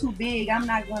 that's too big. I'm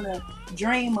not going to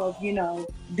dream of, you know,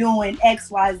 doing X,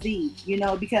 Y, Z, you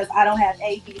know, because I don't have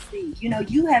A, B, C. You know,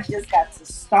 you have just got to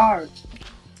start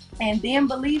and then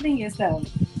believe in yourself.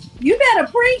 You better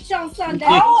preach on Sunday.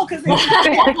 Oh, because it's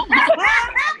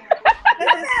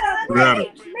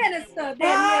Minister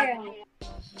Danielle.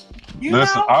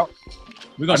 Listen, I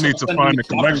need to find the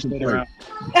collection plate.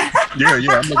 Yeah,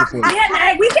 I'm looking for it.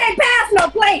 Yeah, we can't pass no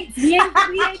plates. We ain't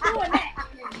doing that.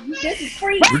 This is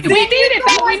free. We need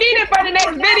it for the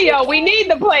next video. We need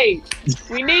the plate.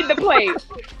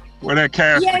 Where that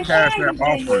cash app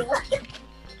offering?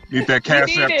 Need that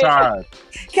cash app tithe.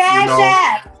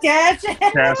 Cash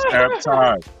app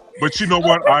tithe. But you know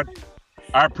what?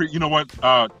 You know what?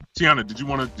 Tiana, did you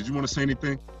want to say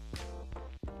anything?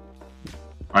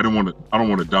 I don't want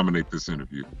to dominate this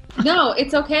interview. No,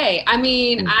 it's okay. I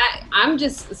mean, I'm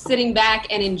just sitting back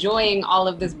and enjoying all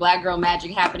of this Black girl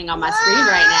magic happening on my screen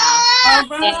right now.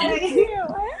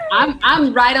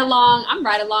 I'm right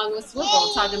along with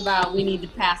Swivel talking about we need to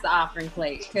pass the offering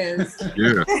plate because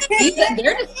they're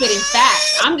just spitting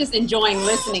facts. I'm just enjoying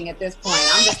listening at this point.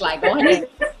 I'm just like, go ahead.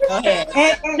 And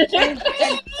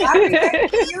I relate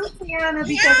to you, Tiana,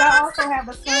 because I also have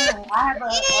a son. I have a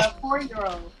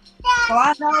 4-year-old. So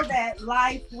I know that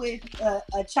life with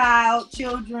a child,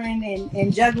 children,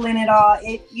 and juggling it all,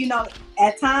 you know,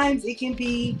 at times it can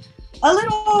be a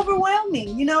little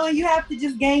overwhelming, you know, and you have to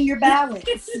just gain your balance.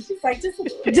 Just a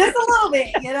little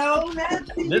bit, you know.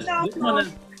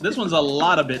 This one's a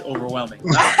lot of bit overwhelming.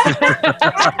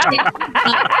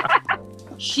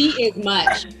 She is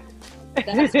much.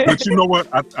 But you know what?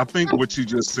 I think what you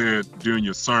just said during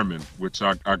your sermon, which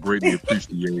I greatly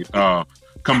appreciate,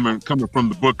 coming from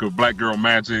the book of Black Girl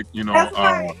Magic, you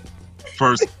know,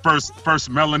 first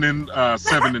Melanin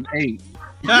 7 and 8.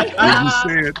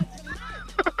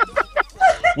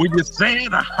 When you said,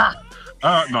 no,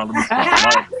 let me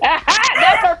stop.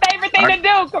 That's her favorite thing to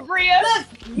do, Cabria.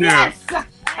 Yes.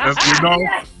 That's,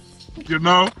 you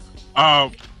know.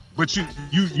 But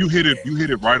you hit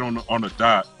it right on the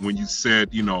dot when you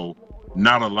said, you know,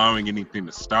 not allowing anything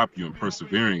to stop you and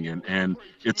persevering, and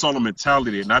it's all a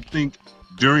mentality. And I think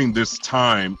during this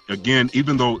time, again,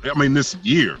 even though this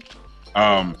year,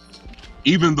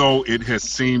 even though it has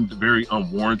seemed very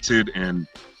unwarranted and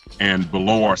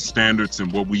below our standards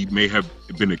and what we may have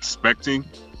been expecting,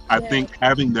 I think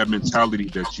having that mentality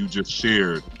that you just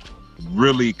shared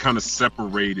really kind of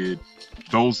separated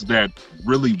those that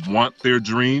really want their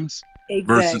dreams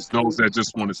versus those that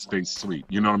just want to stay asleep.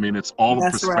 You know what I mean? It's all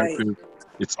a perspective. Right.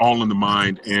 It's all in the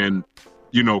mind. And,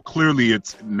 you know, clearly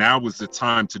now is the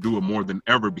time to do it more than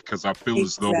ever, because I feel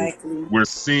as though we're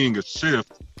seeing a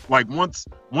shift. Like once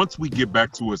we get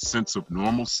back to a sense of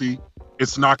normalcy,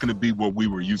 it's not going to be what we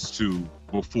were used to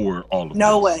before all of this.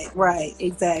 No way. Right.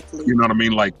 Exactly. You know what I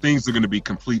mean? Like things are going to be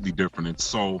completely different. And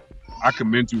so I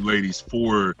commend you ladies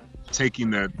for taking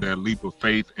that leap of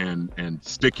faith and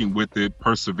sticking with it,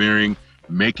 persevering,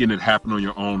 making it happen on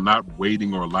your own, not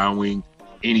waiting or allowing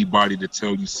anybody to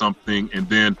tell you something. And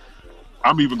then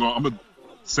I'm gonna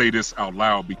say this out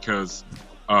loud, because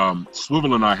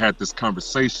Swivel and I had this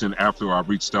conversation after I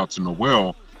reached out to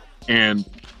Noel, and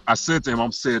I said to him,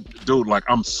 dude, like,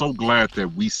 I'm so glad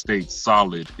that we stayed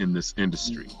solid in this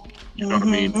industry. You know what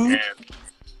I mean? And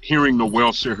hearing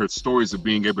Noel share her stories of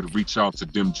being able to reach out to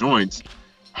dim joints,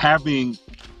 having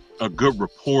a good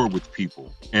rapport with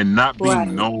people and not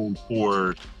being known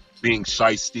for being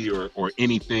shysty or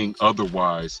anything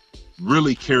otherwise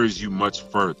really carries you much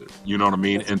further. You know what I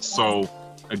mean? And so,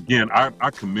 again, I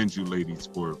commend you ladies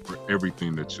for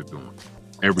everything that you're doing.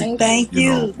 Everything. Thank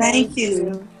you. Thank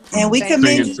you. And we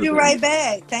commend you right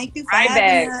back. Thank you for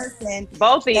having us. And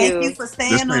both of you. Thank you for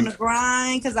staying on the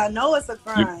grind, because I know it's a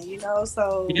grind, you know,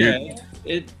 so. Yeah,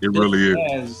 it really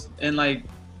is. And like,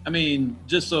 I mean,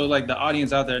 just so like the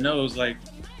audience out there knows, like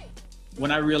when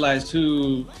I realized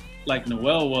who like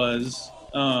Noel was,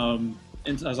 and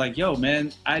I was like, yo,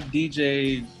 man, I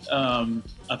DJ'd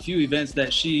a few events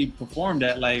that she performed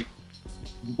at like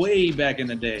way back in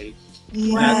the day.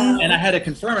 Yeah. And I had to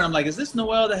confirm it. I'm like, is this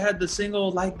Noel that had the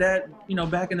single like that,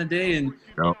 back in the day? And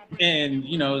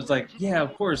it's like, yeah,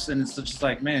 of course. And it's just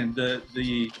like, man, the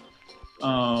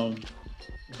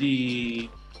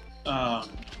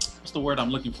what's the word I'm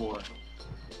looking for?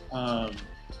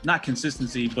 Not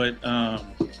consistency, but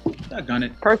doggone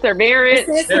it.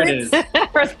 Perseverance. There it is.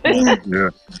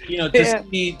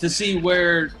 Yeah. To see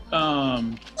where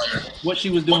what she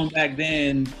was doing back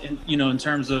then, and in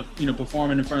terms of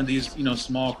performing in front of these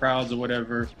small crowds or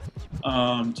whatever,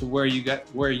 to where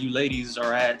you ladies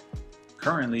are at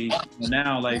currently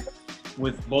now, like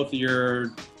with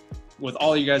with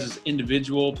all you guys as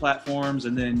individual platforms,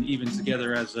 and then even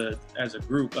together as a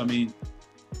group. I mean,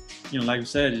 like you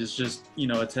said, it's just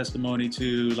a testimony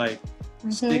to like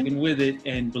sticking with it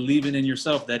and believing in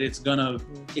yourself that it's gonna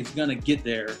get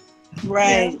there.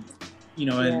 Right.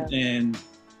 And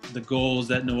the goals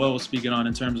that Noel was speaking on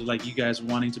in terms of like you guys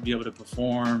wanting to be able to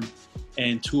perform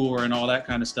and tour and all that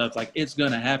kind of stuff, like it's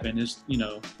gonna happen. It's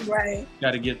right.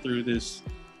 Got to get through this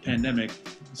pandemic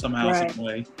somehow, some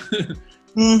way.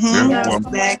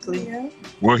 Exactly.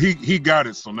 Well, he got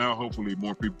it, so now hopefully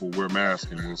more people wear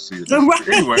masks and we'll see it. Right.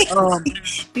 Anyway,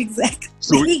 exactly.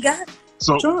 So he got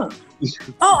so Trump. I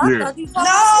thought you No.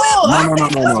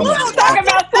 We're talking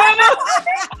about swimming.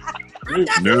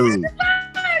 No.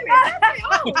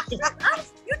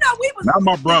 We was Not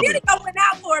my brother. We went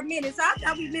out for a minute, so I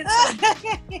thought we missed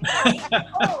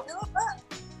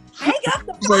hang up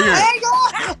the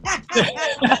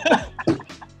phone.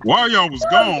 While y'all was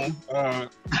gone,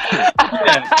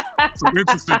 some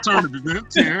interesting turn of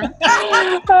events here.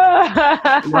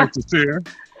 I'd like to share.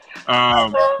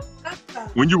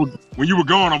 When you were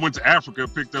gone, I went to Africa,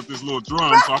 picked up this little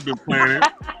drum, so I've been playing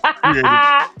it.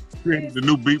 Created the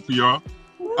new beat for y'all.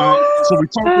 So we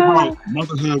talked about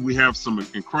motherhood. We have some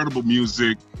incredible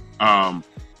music.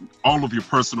 All of your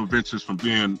personal ventures, from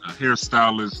being a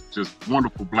hairstylist, just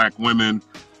wonderful Black women,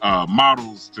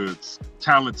 models to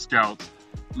talent scouts.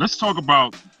 Let's talk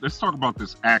about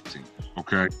this acting,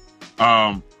 okay?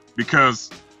 Because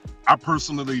I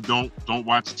personally don't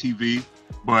watch TV,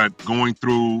 but going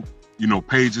through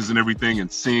pages and everything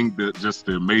and seeing the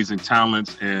amazing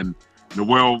talents. And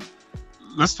Noel,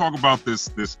 let's talk about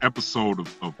this episode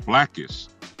of Blackish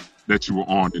that you were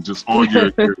on, and just all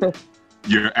your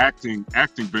acting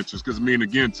ventures. Because I mean,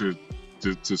 again, to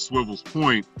Swivel's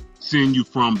point, seeing you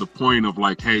from the point of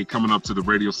like, hey, coming up to the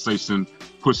radio station,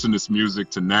 pushing this music,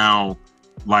 to now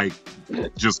like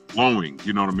just glowing,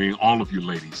 you know what I mean? All of you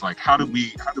ladies, like how did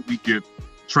we get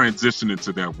transitioned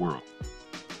into that world?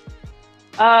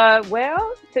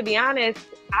 Well, to be honest,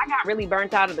 I got really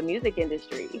burnt out of the music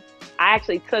industry. I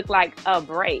actually took like a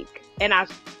break, and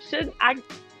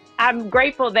I'm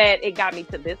grateful that it got me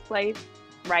to this place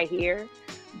right here.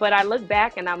 But I look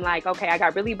back and I'm like, okay, I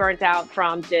got really burnt out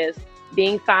from just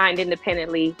being signed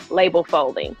independently, label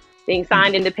folding, and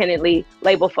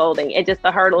just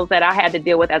the hurdles that I had to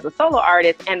deal with as a solo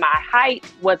artist. And my height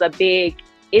was a big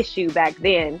issue back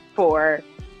then for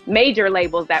major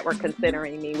labels that were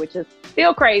considering me, which is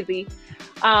still crazy.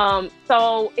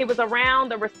 So it was around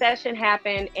the recession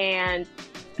happened, and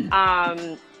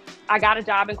I got a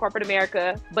job in corporate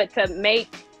America, but to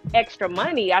make extra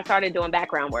money, I started doing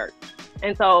background work.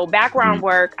 And so background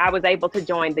work, I was able to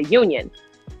join the union.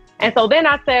 And so then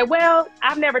I said, well,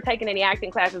 I've never taken any acting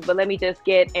classes, but let me just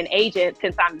get an agent.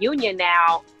 Since I'm union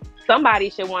now, somebody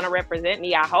should want to represent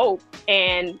me, I hope.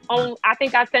 And I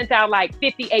think I sent out like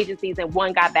 50 agencies, and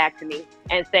one got back to me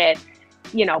and said,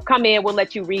 come in, we'll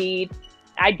let you read.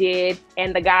 I did.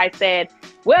 And the guy said,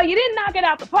 well, you didn't knock it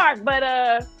out the park, but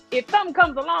if something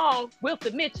comes along, we'll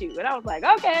submit you. And I was like,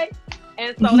 okay.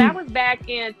 And so that was back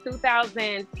in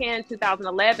 2010,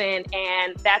 2011.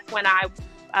 And that's when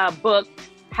I booked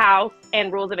House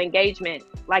and Rules of Engagement,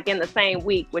 like in the same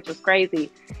week, which was crazy.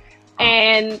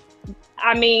 And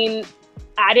I mean,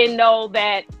 I didn't know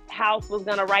that House was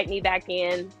going to write me back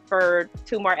in for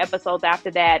 2 more episodes after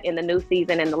that in the new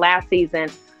season and the last season.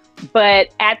 But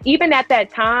even at that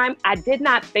time, I did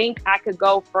not think I could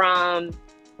go from,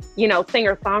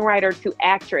 singer-songwriter to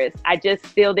actress. I just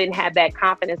still didn't have that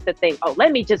confidence to think, oh,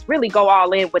 let me just really go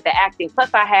all in with the acting.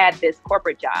 Plus, I had this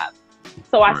corporate job.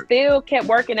 So I still kept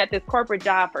working at this corporate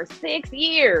job for 6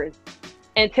 years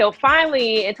until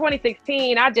finally in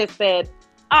 2016, I just said,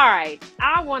 all right,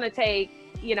 I want to take,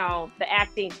 the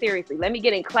acting seriously. Let me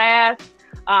get in class.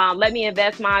 Let me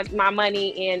invest my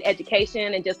money in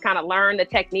education and just kind of learn the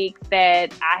techniques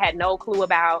that I had no clue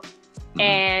about.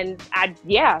 And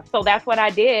so that's what I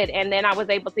did. And then I was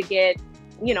able to get,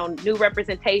 new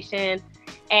representation.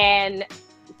 And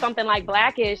something like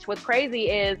Blackish, what's crazy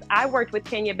is I worked with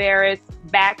Kenya Barris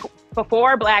back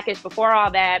before Blackish, before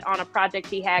all that, on a project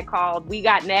he had called We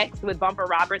Got Next with Bumper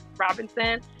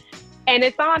Robinson. And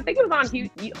it's on, I think it was on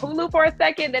Hulu for a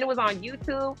second, then it was on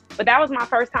YouTube. But that was my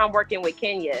first time working with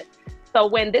Kenya. So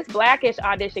when this Blackish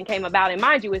audition came about, and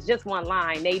mind you, it's just one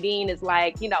line. Nadine is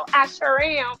like, you know, I sure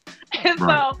am. And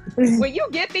so when you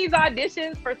get these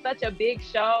auditions for such a big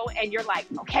show and you're like,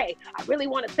 okay, I really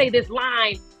want to say this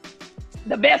line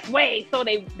the best way, so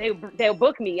they'll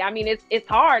book me. I mean, it's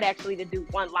hard actually to do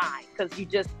one line because you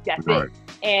just, that's it.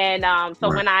 And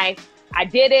when I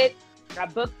did it, I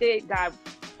booked it, God,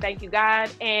 thank you, God.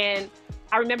 And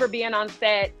I remember being on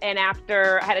set, and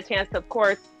after I had a chance to, of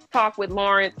course, talk with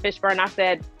Lawrence Fishburne, I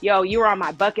said, yo, you were on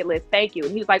my bucket list, thank you.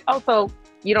 And he was like, oh, so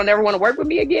you don't ever want to work with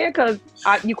me again because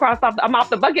you crossed off, I'm off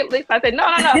the bucket list? I said, no.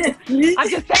 I'm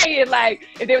just saying, like,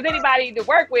 if there was anybody to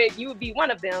work with, you would be one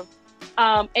of them.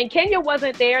 And Kenya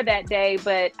wasn't there that day,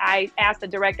 but I asked the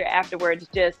director afterwards,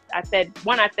 I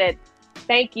said,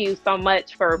 thank you so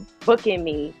much for booking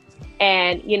me.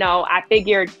 And, you know, I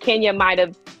figured Kenya might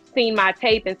have seen my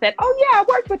tape and said, oh yeah, I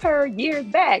worked with her years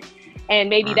back. And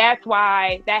maybe that's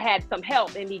why that had some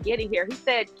help in me getting here. He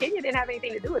said, Kenya didn't have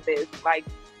anything to do with this. Like,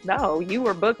 no, you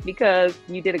were booked because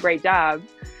you did a great job.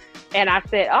 And I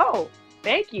said, oh,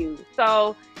 thank you.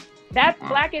 So that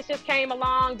Blackish just came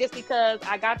along just because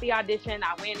I got the audition,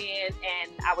 I went in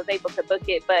and I was able to book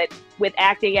it. But with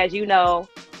acting, as you know,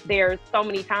 there's so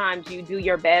many times you do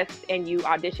your best and you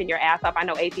audition your ass off. I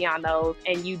know Atheon knows,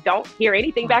 and you don't hear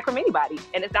anything back from anybody.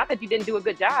 And it's not that you didn't do a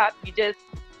good job. You just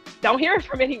don't hear it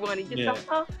from anyone. You just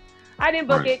don't know. I didn't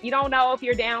book it. You don't know if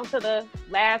you're down to the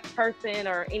last person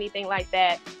or anything like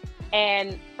that.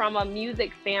 And from a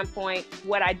music standpoint,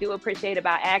 what I do appreciate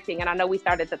about acting, and I know we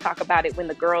started to talk about it when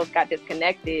the girls got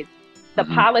disconnected, the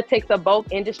politics of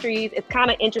both industries, it's kind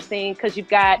of interesting because you've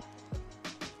got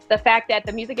the fact that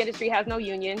the music industry has no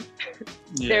union.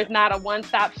 There's not a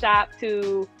one-stop shop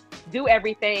to do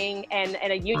everything and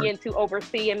a union to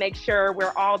oversee and make sure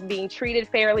we're all being treated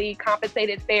fairly,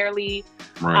 compensated fairly.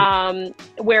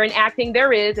 Where in acting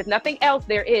there is, if nothing else,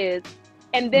 there is.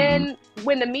 And then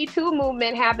when the Me Too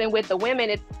movement happened with the women,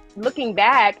 it's looking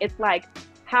back, it's like,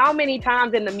 how many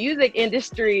times in the music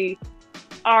industry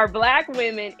are Black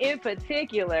women in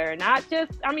particular, not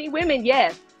just, I mean, women,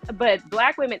 yes, but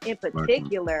Black women in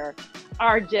particular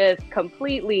are just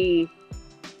completely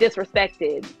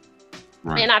disrespected.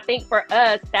 And I think for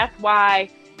us, that's why,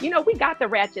 you know, we got the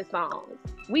ratchet songs.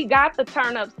 We got the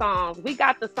turn up songs. We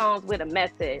got the songs with a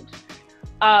message.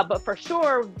 But for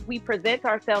sure, we present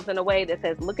ourselves in a way that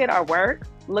says, look at our work.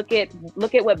 Look at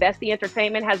what Bestie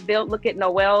Entertainment has built. Look at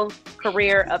Noelle's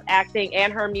career of acting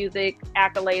and her music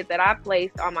accolades that I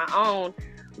placed on my own.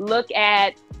 Look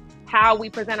at how we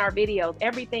present our videos.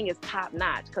 Everything is top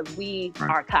notch because we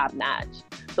are top notch.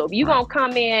 So if you're going to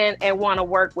come in and want to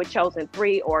work with Chozyn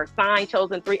 3 or sign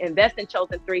Chozyn 3, invest in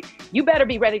Chozyn 3, you better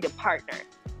be ready to partner.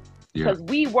 Because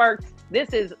we worked,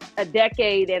 this is a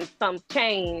decade and some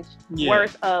change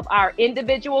worth of our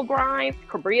individual grinds.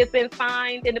 Cabria's been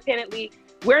signed independently.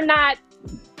 We're not,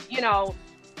 you know,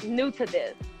 new to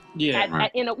this. You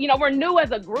know, we're new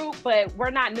as a group, but we're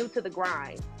not new to the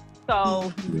grind.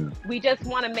 So we just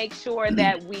want to make sure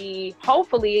that we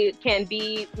hopefully can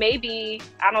be, maybe,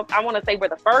 I want to say we're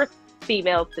the first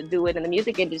females to do it in the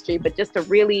music industry, but just to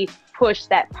really push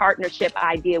that partnership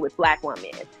idea with Black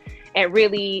women and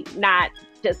really not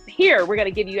just here, we're going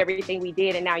to give you everything we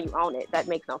did and now you own it. That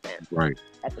makes no sense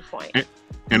at this point.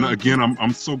 And again,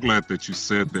 I'm so glad that you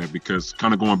said that, because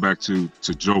kind of going back to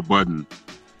Joe Budden,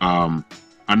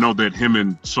 I know that him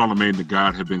and Charlamagne the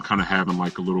God have been kind of having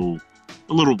like a little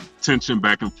tension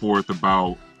back and forth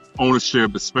about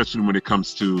ownership, especially when it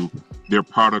comes to their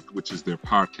product, which is their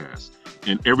podcast.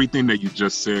 And everything that you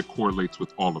just said correlates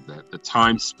with all of that. The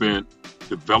time spent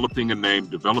developing a name,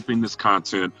 developing this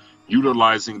content,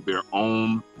 utilizing their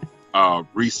own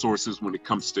resources when it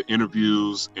comes to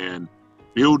interviews and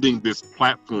building this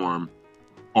platform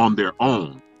on their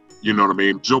own. You know what I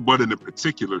mean? Joe Budden in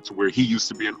particular, to where he used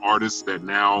to be an artist that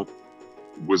now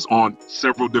was on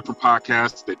several different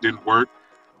podcasts that didn't work.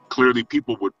 Clearly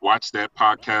people would watch that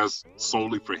podcast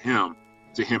solely for him,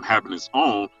 to him having his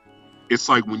own. It's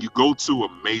like when you go to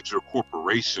a major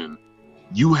corporation,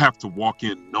 you have to walk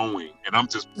in knowing, and I'm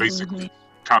just basically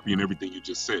copying everything you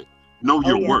just said, know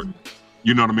your work.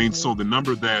 You know what I mean? So the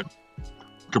number that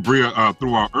Cabria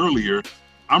threw out earlier,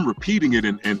 I'm repeating it,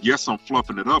 and yes, I'm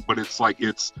fluffing it up, but it's like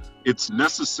it's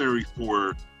necessary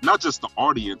for not just the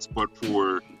audience, but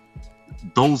for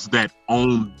those that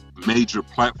own major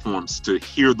platforms to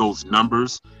hear those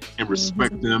numbers and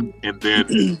respect them, and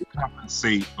then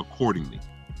compensate accordingly.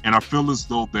 And I feel as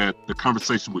though that the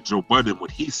conversation with Joe Budden,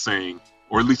 what he's saying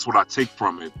or at least what I take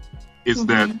from it, is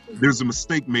that there's a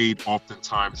mistake made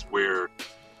oftentimes where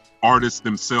artists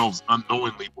themselves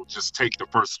unknowingly will just take the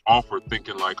first offer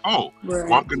thinking like, oh,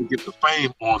 well, I'm going to get the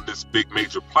fame on this big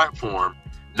major platform,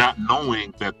 not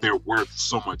knowing that they're worth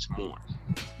so much more.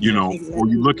 You know, or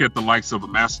you look at the likes of a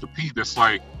Master P that's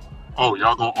like, oh,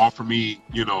 y'all going to offer me,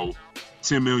 you know,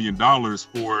 $10 million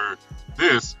for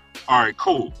this. All right,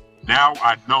 cool. Now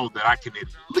I know that I can at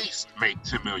least make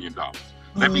 $10 million.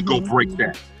 Let me go break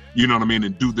that. You know what I mean?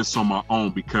 And do this on my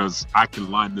own because I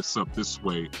can line this up this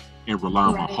way and rely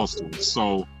on my hustle.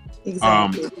 So,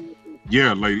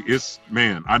 yeah, like it's,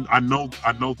 man, I know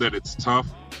that it's tough,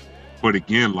 but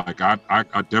again, like I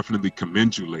definitely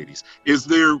commend you, ladies. Is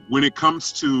there, when it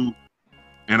comes to,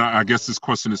 and I guess this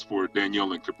question is for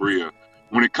Danielle and Cabria,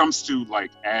 when it comes to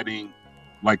like adding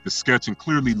like the sketch and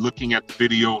clearly looking at the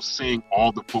video, seeing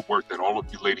all the footwork that all of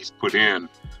you ladies put in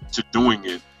to doing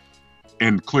it,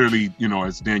 and clearly, you know,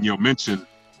 as Danielle mentioned,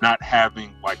 not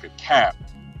having like a cap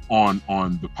on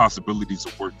the possibilities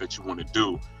of work that you want to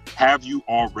do. Have you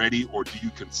already, or do you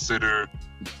consider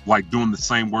like doing the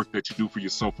same work that you do for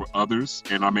yourself for others?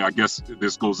 And I mean, I guess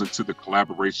this goes into the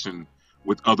collaboration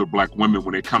with other Black women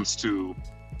when it comes to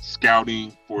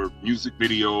scouting for music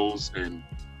videos and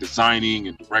designing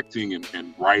and directing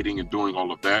and writing and doing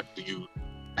all of that. Do you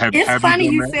have? It's have funny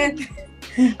you you said.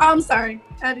 I'm sorry.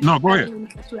 No, go ahead.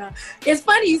 It's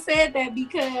funny you said that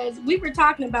because we were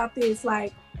talking about this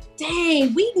like,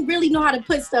 dang, we really know how to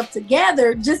put stuff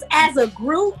together just as a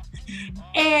group,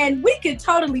 and we could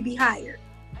totally be hired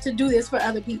to do this for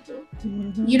other people.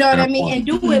 You know what I mean? And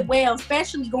do it well,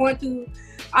 especially going through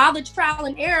all the trial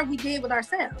and error we did with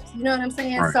ourselves. You know what I'm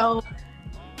saying? Right. So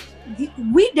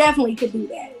we definitely could do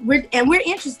that. We're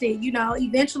interested, you know,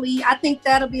 eventually. I think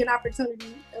that'll be an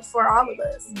opportunity for all of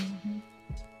us.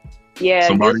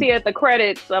 Yeah, you see at the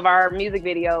credits of our music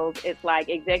videos, it's like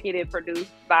executive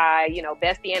produced by, you know,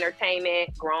 Bestie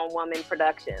Entertainment, Grown Woman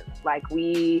Productions. Like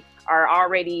we are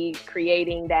already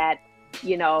creating that,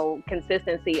 you know,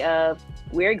 consistency of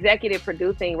we're executive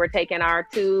producing, we're taking our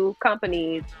two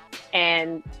companies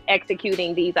and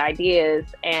executing these ideas.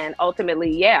 And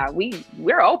ultimately, yeah,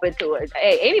 we're open to it.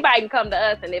 Hey, anybody can come to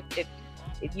us, and if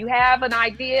you have an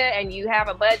idea and you have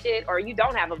a budget or you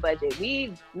don't have a budget,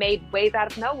 we've made ways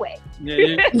out of no way.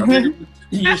 Yeah,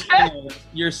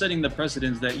 you're setting the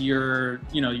precedence that you're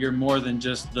more than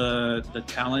just the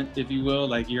talent, if you will.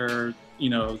 Like you're,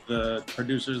 you know, the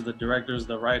producers, the directors,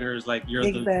 the writers, like you're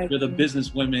the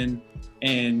business women,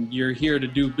 and you're here to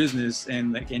do business,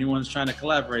 and like anyone's trying to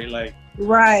collaborate, like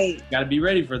got to be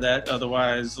ready for that.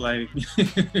 Otherwise, like,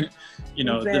 you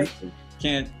know,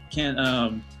 can't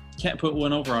put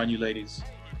one over on you ladies.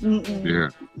 Yeah,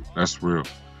 that's real.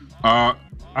 I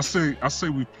say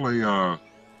we play. I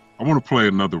want to play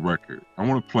another record. I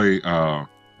want to play. I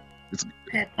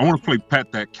want to play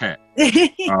 "Pat That Cat,"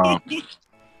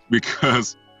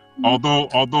 because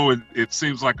although it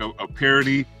seems like a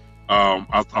parody,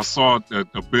 I saw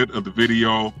a bit of the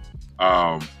video,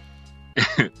 and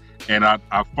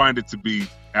I find it to be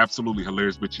absolutely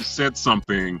hilarious. But you said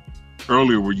something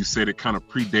earlier where you said it kind of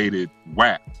predated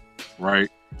WAP. Right,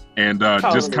 and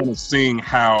just kind of seeing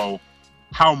how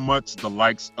much the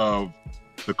likes of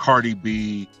the Cardi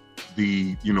B,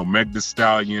 the Meg Thee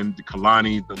Stallion, the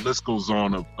Kalani, the list goes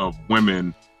on of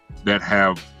women that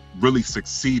have really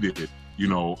succeeded,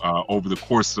 over the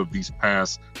course of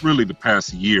the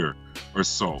past year or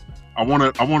so. I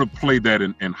want to play that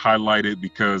and highlight it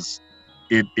because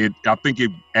I think it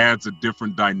adds a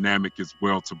different dynamic as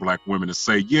well to Black women to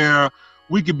say, yeah,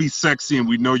 we can be sexy and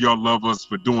we know y'all love us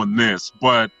for doing this,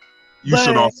 but you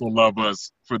should also love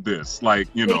us for this, like,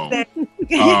 and all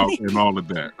of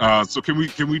that. So can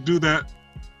we do that?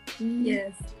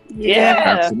 Yes.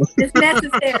 Yeah. It's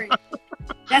necessary.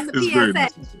 That's a PSA.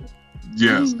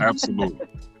 Yes, absolutely.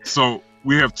 So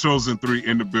we have Chozyn 3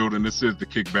 in the building. This is the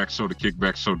Kickback Show,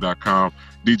 thekickbackshow.com.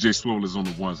 DJ Swole is on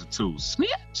the ones and twos.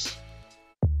 Snaps.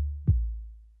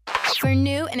 For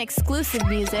new and exclusive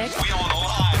music,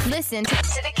 listen to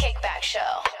the Kickback Show.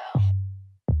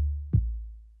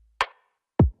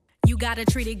 You gotta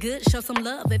treat it good, show some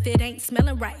love. If it ain't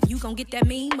smelling right, you gon' get that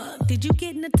mean mug. Did you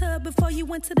get in the tub before you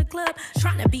went to the club?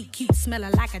 Trying to be cute,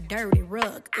 smelling like a dirty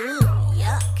rug. Ugh,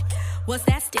 yuck. What's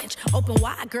that stench? Open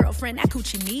wide, girlfriend, that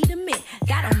coochie need a mint.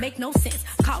 That don't make no sense.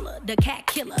 Call her the cat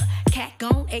killer. Cat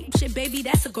gone ape shit, baby,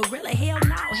 that's a gorilla. Hell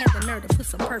no, had the nerve to put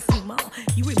some perfume on.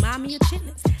 You remind me of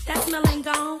chitlins. That smell ain't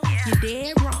gone. You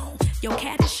dead wrong. Your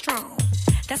cat is strong.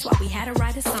 That's why we had to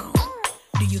write a song.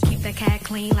 Do you keep that cat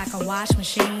clean like a wash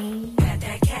machine? Pat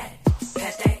that cat.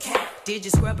 Pat that cat. Did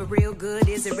you scrub it real good?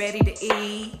 Is it ready to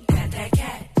eat? Pat that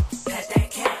cat. pat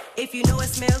that cat. If you know it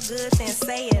smells good, then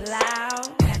say it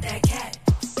loud. Pat that cat,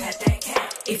 pat that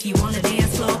cat. If you wanna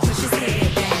dance slow, push his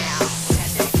head down.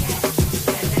 Pat that cat,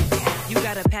 pat that cat. You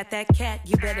gotta pat that cat,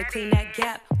 you better clean that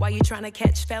gap. While you tryna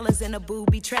catch fellas in a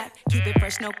booby trap. Keep it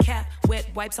fresh, no cap, wet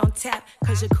wipes on tap.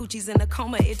 Cause your coochie's in a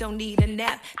coma, it don't need a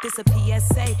nap. This a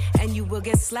PSA, and you will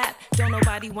get slapped. Don't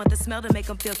nobody want the smell to make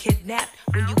them feel kidnapped.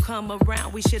 When you come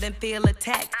around, we shouldn't feel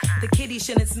attacked. The kitty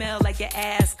shouldn't smell like your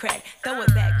ass crack. Throw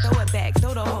it back,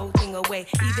 throw the whole thing away.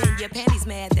 Even your panties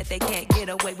mad that they can't get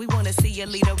away. We wanna see you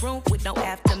leave a room with no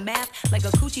aftermath. Like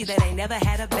a coochie that ain't never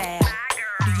had a bath.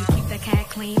 Do you keep the cat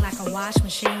clean like a wash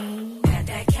machine? Pat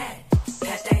that cat,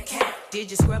 pat that cat. Did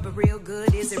you scrub it real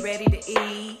good? Is it ready to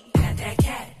eat? Pat that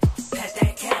cat, pat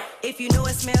that cat. If you know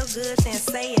it smells good, then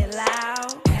say it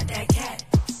loud. Pat that cat,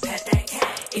 pat that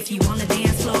cat. If you wanna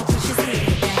dance slow, push his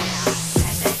head down.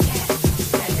 Pat that cat,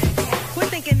 pat that cat. Quit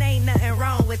thinking ain't nothing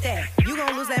wrong with that. You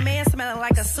gon' lose that man smelling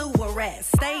like a sewer rat.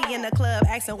 Stay in the club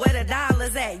asking where the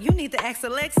dollars at. You need to ask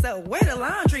Alexa where the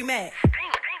laundry mat.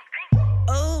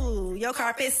 Ooh, your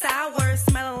carpet sour,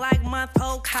 smelling like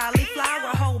month-old cauliflower.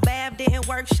 Whole bath didn't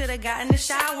work, should've got in the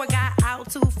shower. Got out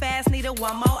too fast, needed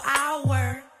one more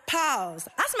hour. Pause,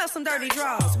 I smell some dirty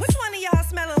drawers. Which one of y'all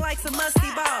smelling like some musty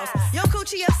balls? Your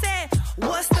coochie upset,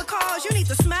 what's the cause? You need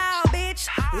to smile, bitch,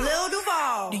 Lil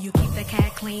Duval. Do you keep the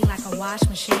cat clean like a wash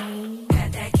machine?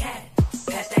 Pat that cat,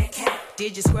 pat that cat.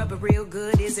 Did you scrub it real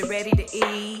good? Is it ready to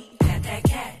eat? Pat that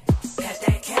cat, pat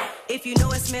that cat. If you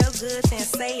know it smells good, then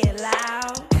say it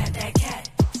loud. Pat that cat,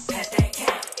 pat that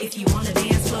cat. If you wanna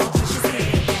dance slow, push his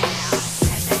head down.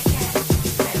 Pat that cat,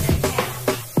 pat that cat.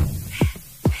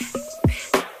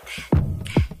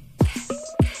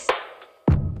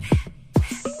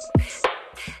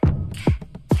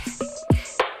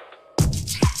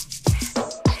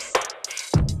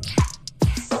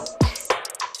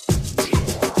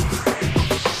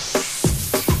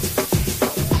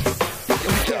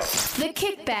 The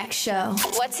Kickback Show.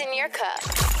 What's in your cup?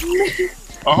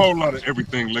 A whole lot of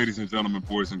everything, ladies and gentlemen,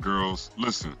 boys and girls.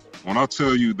 Listen, when I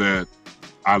tell you that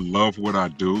I love what I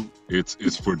do,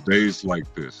 it's for days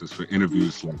like this. It's for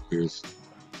interviews like this.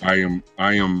 I'm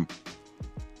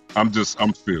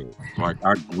filled. Like,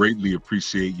 I greatly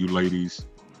appreciate you ladies.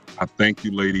 I thank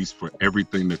you ladies for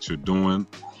everything that you're doing.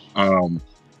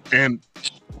 And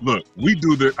look, we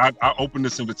do this. I open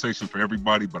this invitation for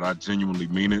everybody, but I genuinely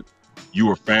mean it. You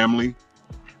are family.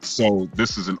 So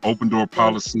this is an open door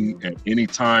policy. At any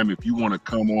time, if you want to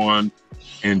come on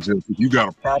and just, if you got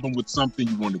a problem with something,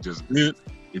 you want to just vent,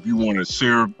 if you want to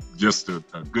share just a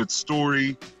good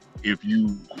story, if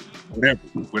you, whatever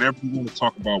you want to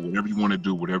talk about, whatever you want to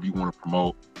do, whatever you want to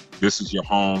promote, this is your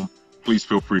home. Please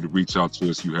feel free to reach out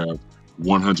to us. You have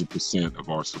 100% of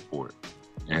our support.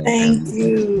 Thank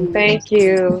you. Thank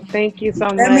you. Thank you so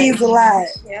much. That means a lot.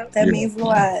 Yep. That means a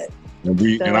lot. And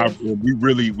we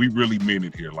really mean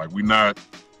it here. Like, we're not,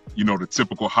 the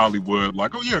typical Hollywood,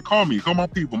 like, oh yeah, call me, call my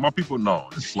people. No,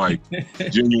 it's like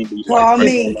genuinely call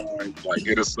me. Like,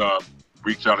 hit us up,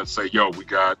 reach out and say, yo, we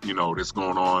got, this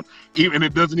going on. Even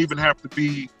it doesn't even have to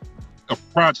be a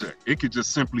project. It could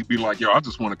just simply be like, yo, I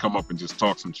just want to come up and just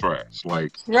talk some trash.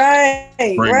 Like, right.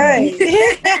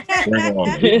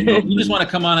 You just want to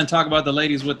come on and talk about the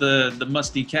ladies with the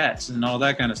musty cats and all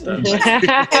that kind of stuff. And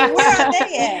where are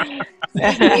they at?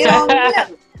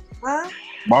 Huh?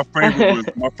 My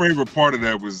favorite part of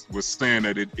that was saying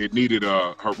that it needed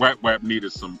her wap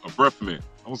needed a breath mint.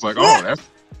 I was like, oh, that's.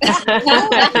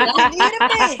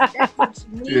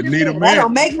 It need a man. That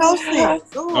don't make no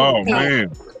sense. Oh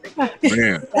man,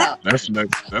 that's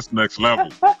next level.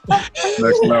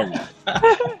 Next level.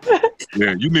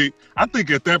 Yeah, I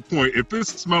think at that point, if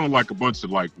it's smelling like a bunch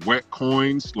of like wet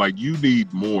coins, like, you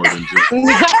need more than just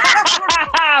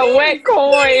wet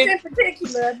coins. In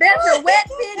particular, that's a wet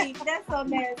penny. That's so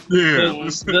nasty. Yeah.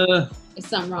 There's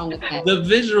something wrong with that. The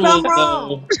visuals,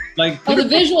 though, like, the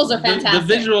visuals are fantastic.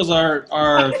 The visuals are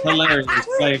hilarious.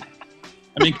 Like,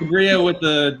 I mean, Cabria with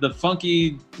the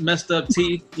funky, messed up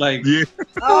teeth, like, yeah.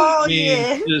 Oh,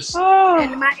 yeah. Just,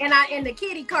 and the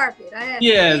kitty carpet. That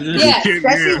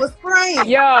she was spraying.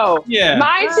 Yo, yeah.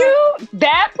 Mind you,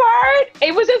 that part,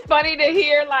 it was just funny to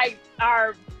hear, like,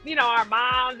 our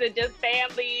moms and just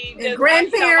family, and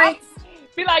grandparents.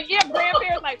 Be like, yeah,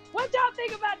 grandparents, like, what y'all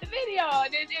think about the video?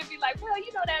 And then it'd be like, well,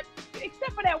 that,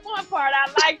 except for that one part, I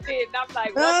liked it. And I'm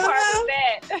like, what part was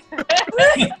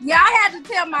that? Yeah, I had to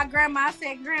tell my grandma, I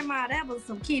said, Grandma, that was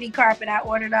some kitty carpet I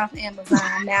ordered off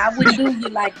Amazon. Now, I wouldn't do you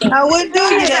like that. I wouldn't do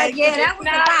you like yeah, that was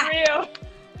not real.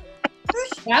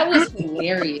 That was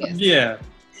hilarious. Yeah.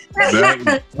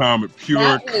 That was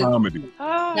pure comedy.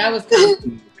 That was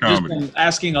comedy. just from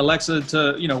asking Alexa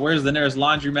to, where's the nearest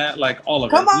laundromat, like all of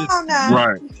Come it. on now.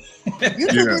 Right. You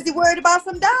too busy worried about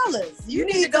some dollars. You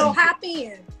need to go hop on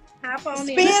in.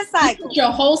 Spin cycle. Put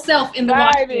your whole self in the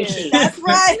washing machine. That's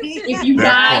right. If you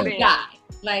That die, you die.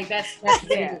 Like that's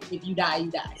Yeah. If you die,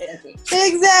 you die. That's it.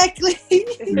 Exactly.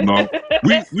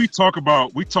 We talk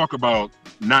about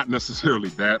not necessarily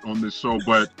that on this show,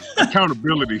 but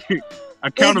accountability.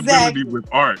 Accountability with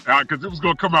art, because it was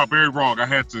going to come out very wrong. I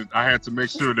had to make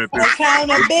sure that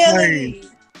Accountability.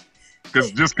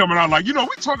 because just coming out like, we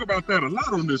talk about that a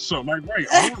lot on this show. Like,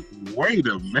 wait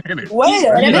a minute. Wait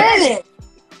a minute.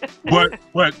 But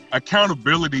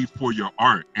accountability for your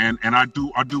art, and I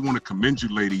do want to commend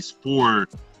you ladies for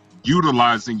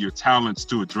utilizing your talents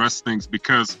to address things,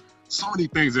 because so many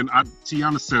things, and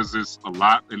Tiana says this a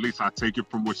lot, at least I take it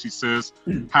from what she says,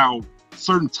 how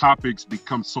certain topics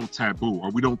become so taboo, or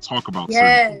we don't talk about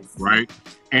certain things, right?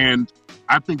 And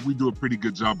I think we do a pretty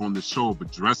good job on the show of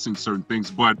addressing certain things,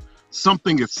 but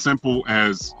something as simple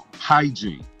as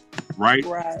hygiene, right?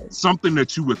 Something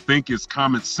that you would think is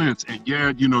common sense, and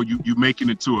you make it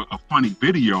into a funny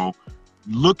video.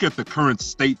 Look at the current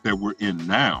state that we're in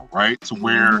now, right? To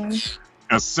where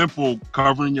a simple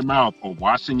covering your mouth or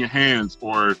washing your hands,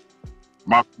 or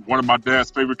one of my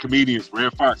dad's favorite comedians,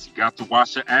 Red Fox, you got to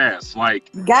wash your ass. Like,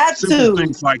 simple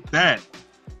things like that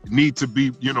need to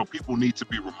be, people need to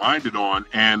be reminded on.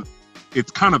 And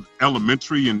it's kind of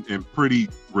elementary and pretty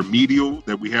remedial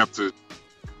that we have to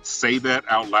say that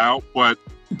out loud. But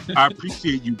I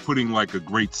appreciate you putting like a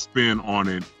great spin on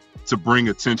it to bring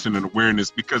attention and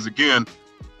awareness, because again,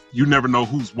 you never know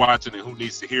who's watching and who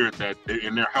needs to hear it, that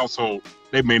in their household,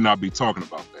 they may not be talking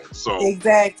about that. So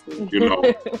exactly.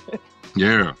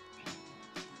 Yeah.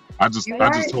 I just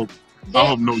hope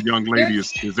no young lady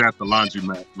is at the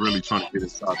laundromat really trying to get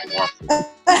inside the washer.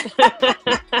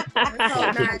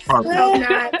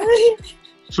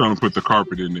 Trying to put the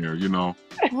carpet in there,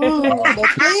 But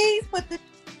please put the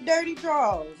dirty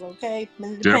drawers, okay?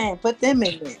 Put them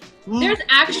in there. There's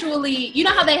actually,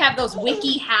 how they have those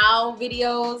WikiHow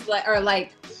videos,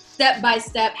 like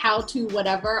step-by-step how-to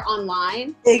whatever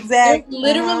online? Exactly.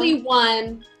 There's literally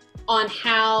one on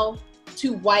how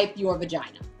to wipe your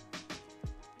vagina.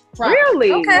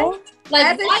 Really? Okay.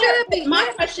 Like,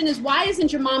 my question is, why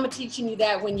isn't your mama teaching you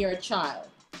that when you're a child?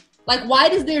 Like, why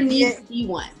does there need to be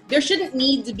one? There shouldn't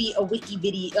need to be a wiki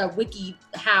video,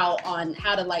 WikiHow on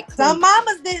how to like. Some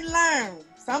mamas didn't learn.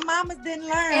 And some people was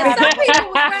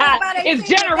running by their It's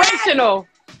generational.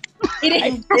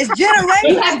 It's generational.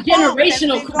 You have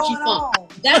generational coochie funk.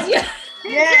 That's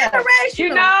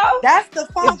generational. That's the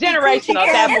funk. It's generational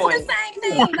at that point. It's the same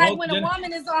thing. Like when a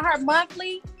woman is on her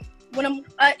monthly,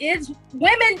 it's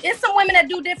some women that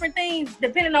do different things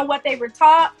depending on what they were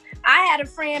taught. I had a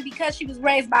friend, because she was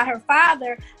raised by her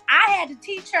father, I had to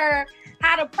teach her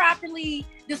how to properly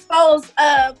dispose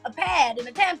of a pad and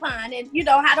a tampon, and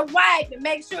how to wipe and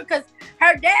make sure, because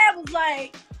her dad was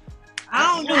like,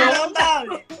 I don't know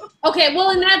about it. Okay, well,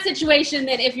 in that situation,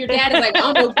 then if your dad is like,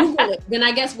 I'm gonna Google it, then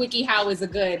I guess WikiHow is a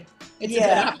good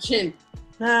option.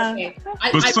 Okay.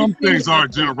 But some things are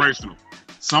generational.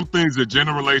 Some things are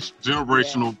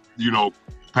generational,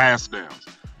 pass downs.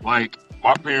 Like,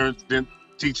 my parents didn't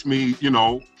teach me,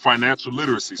 financial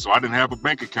literacy, so I didn't have a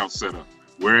bank account set up.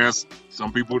 Whereas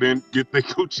some people didn't get their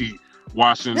coochie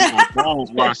washing or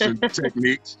balls washing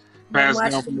techniques passed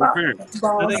down from their parents.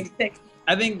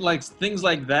 I think like things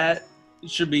like that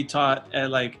should be taught at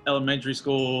like elementary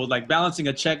school, like balancing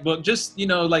a checkbook, just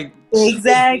like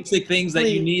basic things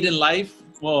that you need in life.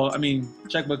 Well, I mean,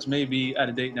 checkbooks may be out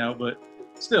of date now, but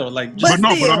still, like, just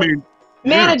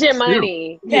managing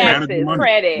money, taxes,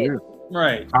 credit,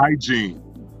 right? Hygiene,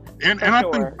 and I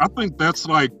think that's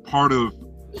like part of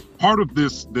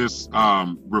this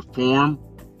reform,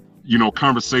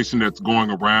 conversation that's going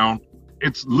around.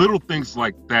 It's little things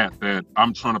like that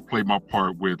I'm trying to play my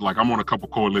part with. Like, I'm on a couple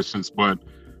coalitions, but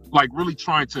like really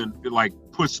trying to like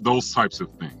push those types of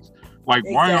things. Like,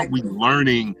 why aren't we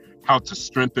learning how to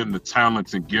strengthen the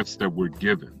talents and gifts that we're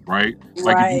given, right?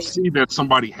 Like, if you see that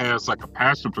somebody has like a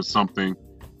passion for something,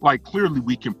 like clearly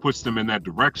we can push them in that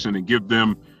direction and give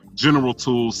them general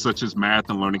tools such as math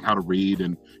and learning how to read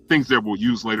and things that we'll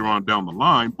use later on down the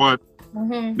line. But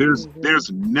there's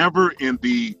never in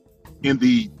the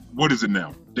what is it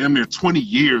now? Damn near 20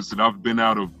 years that I've been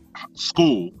out of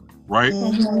school, right?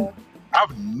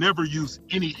 I've never used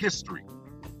any history.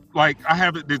 Like, I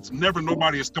haven't, it's never,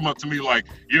 nobody has come up to me like,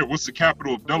 yeah, what's the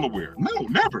capital of Delaware? No,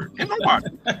 never. And nobody.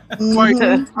 Like,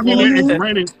 I mean, and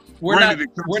granted, we're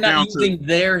not using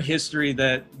their history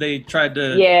that they tried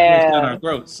to push down our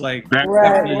throats. Like, we're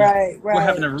having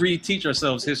to reteach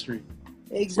ourselves history.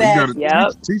 Exactly.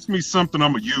 Teach me something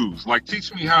I'm gonna use. Like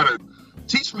teach me how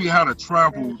to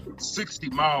travel 60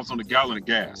 miles on a gallon of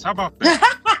gas. How about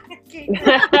that?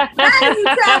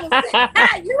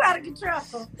 You out of control.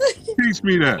 Teach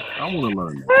me that. I want to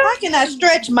learn that. How can I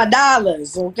stretch my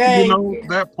dollars? Okay. You know,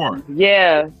 that part.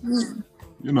 Yeah.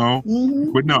 You know,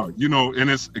 but no, you know, and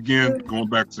it's again going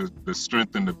back to the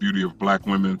strength and the beauty of Black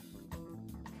women.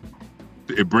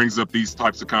 It brings up these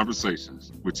types of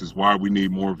conversations, which is why we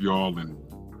need more of y'all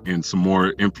in some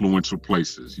more influential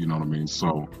places. You know what I mean?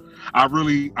 So I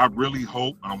really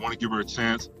hope, and I want to give her a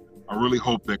chance. I really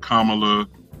hope that Kamala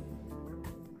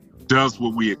does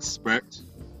what we expect.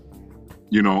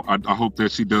 You know, I hope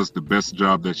that she does the best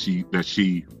job that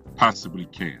she possibly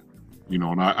can. You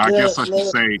know, and I guess I should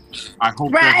say, I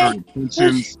hope that her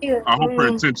intentions, her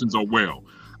intentions are well.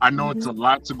 I know it's a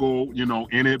lot to go, you know,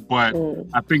 in it, but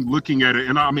I think looking at it,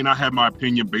 and I mean, I have my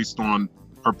opinion based on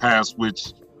her past,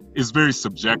 which is very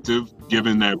subjective,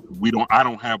 given that I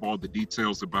don't have all the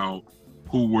details about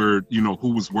who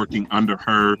was working under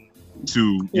her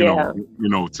to, you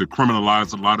know, to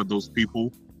criminalize a lot of those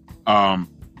people.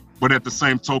 But at the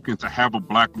same token, to have a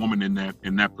Black woman in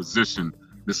that position,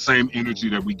 the same energy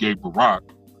that we gave Barack,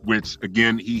 which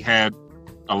again, he had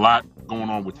a lot going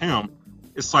on with him.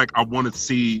 It's like, I want to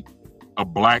see a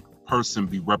Black person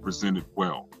be represented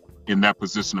well in that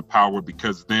position of power,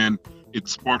 because then it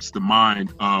sparks the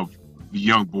mind of the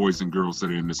young boys and girls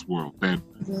that are in this world, that,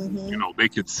 you know, they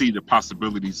could see the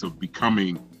possibilities of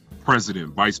becoming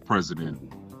president, vice president,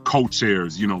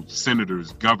 co-chairs, you know,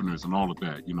 senators, governors, and all of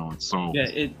that, you know. And so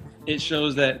it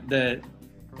shows that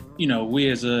you know, we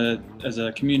as a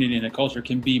community and a culture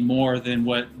can be more than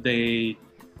what they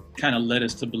kind of led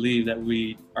us to believe that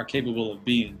we are capable of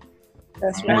being.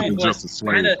 That's more right. than just a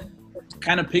slave.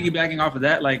 Kind of piggybacking off of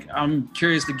that, like, I'm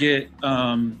curious to get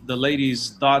the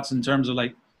ladies' thoughts in terms of,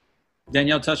 like,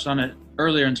 Danielle touched on it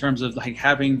earlier, in terms of like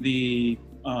having the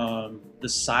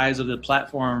size of the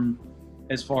platform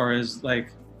as far as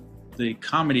like the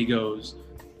comedy goes.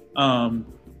 And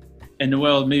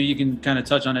Noelle, maybe you can kind of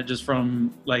touch on it just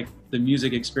from like the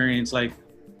music experience, like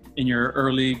in your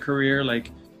early career.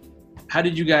 Like, how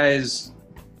did you guys,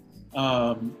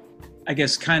 I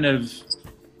guess, kind of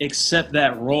accept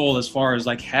that role as far as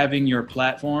like having your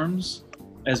platforms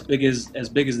as big as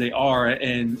they are,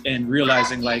 and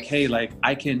realizing like, hey, like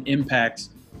I can impact,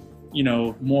 you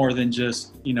know, more than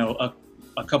just, you know,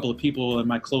 a couple of people in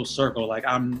my close circle. Like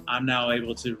I'm now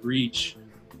able to reach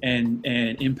and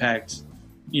impact,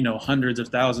 you know, hundreds of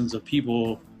thousands of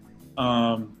people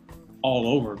all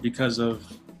over because of,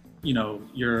 you know,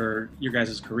 your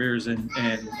guys' careers and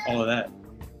all of that.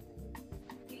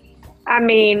 I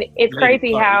mean, it's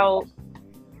crazy how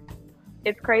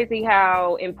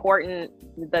important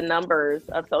the numbers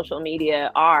of social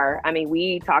media are. I mean,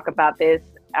 we talk about this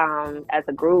as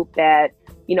a group that,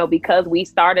 you know, because we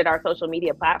started our social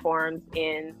media platforms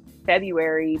in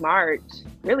February, March,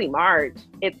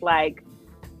 it's like,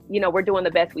 you know, we're doing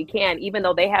the best we can. Even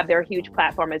though they have their huge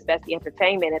platform as Bestie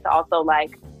Entertainment, it's also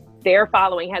like their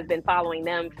following has been following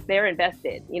them. They're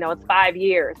invested, you know, it's 5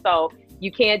 years. So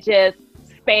you can't just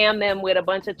spam them with a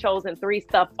bunch of Chozyn 3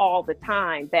 stuff all the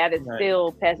time. That is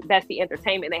still Bestie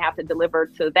Entertainment. They have to deliver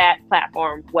to that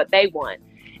platform what they want.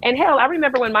 And hell, I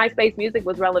remember when MySpace music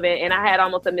was relevant and I had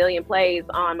almost 1 million plays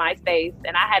on MySpace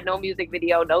and I had no music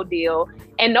video, no deal,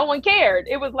 and no one cared.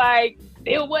 It was like,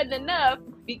 it wasn't enough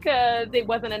because it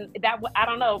wasn't I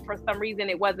don't know, for some reason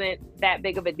it wasn't that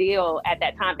big of a deal at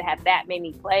that time to have that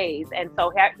many plays. And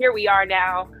so here we are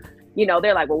now, you know,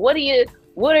 they're like, well, what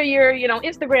are your, you know,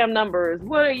 Instagram numbers?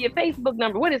 What are your Facebook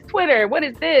numbers? What is Twitter? What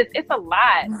is this? It's a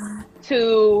lot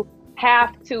to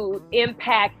have to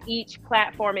impact each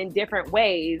platform in different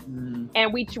ways.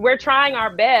 And we're trying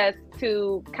our best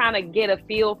to kind of get a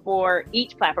feel for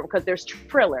each platform, because there's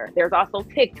Triller, there's also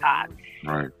TikTok.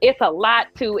 Right. It's a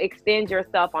lot to extend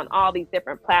yourself on all these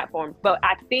different platforms. But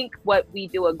I think what we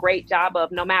do a great job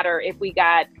of, no matter if we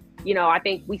got, you know, I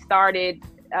think we started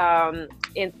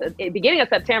in the beginning of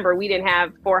September, we didn't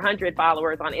have 400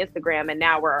 followers on Instagram, and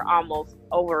now we're almost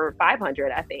over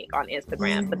 500, I think, on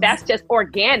Instagram. But that's just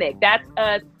organic. That's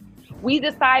us. We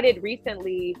decided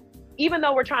recently, even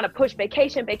though we're trying to push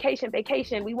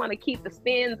Baecation, we want to keep the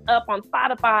spins up on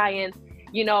Spotify, and,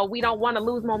 you know, we don't want to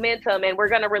lose momentum, and we're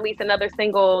going to release another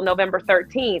single November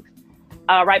 13th,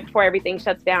 right before everything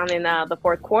shuts down in the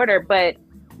fourth quarter. But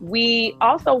we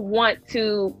also want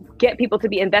to get people to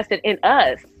be invested in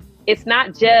us. It's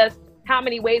not just how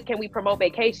many ways can we promote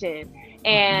Baecation,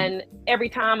 and every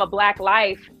time a Black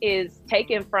life is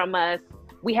taken from us,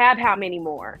 we have how many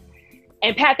more.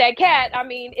 And Pat That Cat, I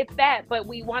mean, it's that, but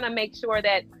we want to make sure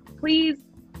that please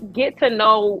get to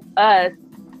know us,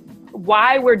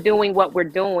 why we're doing what we're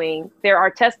doing. There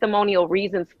are testimonial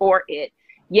reasons for it.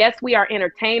 Yes, we are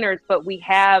entertainers, but we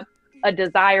have a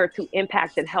desire to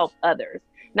impact and help others,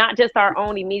 not just our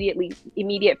own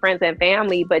immediate friends and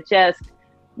family, but just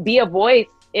be a voice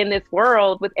in this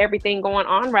world with everything going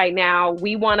on right now.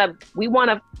 We want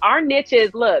to, our niche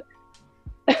is, look,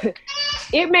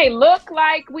 it may look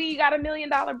like we got $1 million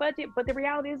budget, but the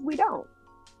reality is we don't.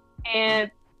 And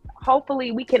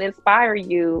hopefully we can inspire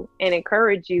you and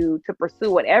encourage you to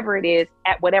pursue whatever it is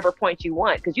at whatever point you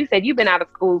want. Because you said you've been out of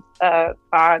school,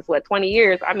 20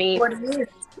 years? I mean, 40 years.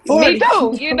 Me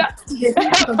too, you know.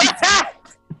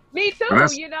 Me too,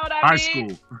 you know what I high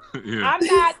mean? School. Yeah.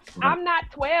 I'm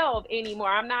not 12 anymore.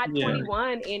 I'm not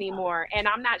 21 anymore. And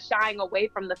I'm not shying away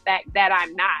from the fact that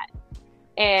I'm not.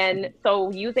 And so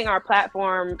using our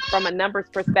platform from a numbers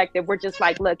perspective, we're just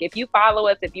like, look, if you follow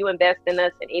us, if you invest in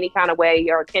us in any kind of way,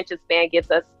 your attention span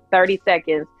gives us 30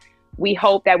 seconds. We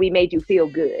hope that we made you feel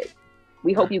good.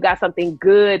 We hope you got something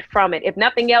good from it. If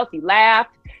nothing else, you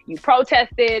laughed, you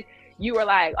protested, you were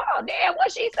like, oh, damn,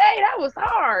 what'd she say? That was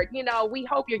hard. You know, we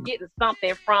hope you're getting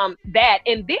something from that.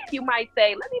 And then you might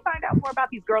say, let me find out more about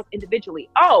these girls individually.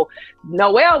 Oh,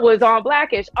 Noelle was on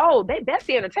Blackish. Oh, that's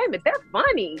the entertainment. They're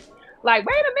funny. Like,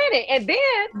 wait a minute. And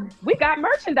then we got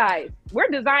merchandise. We're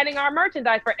designing our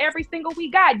merchandise for every single we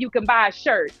got. You can buy a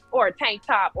shirt or a tank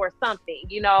top or something.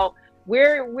 You know,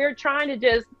 we're trying to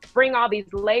just bring all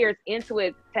these layers into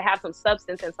it to have some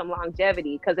substance and some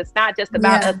longevity, because it's not just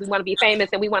about us. We want to be famous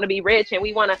and we want to be rich and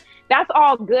we want to, that's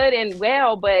all good and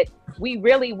well, but we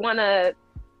really want to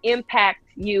impact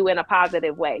you in a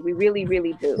positive way. We really,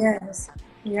 really do. Yes.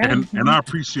 Yeah. And I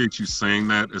appreciate you saying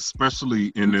that, especially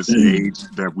in this age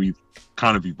that we've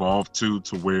kind of evolved to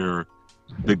where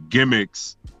the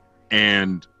gimmicks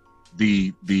and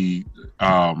the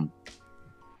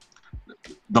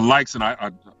likes, and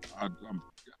I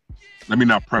let me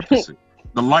not preface it.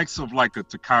 The likes of like a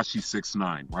Tekashi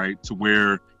 6ix9ine, right? To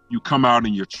where you come out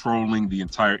and you're trolling the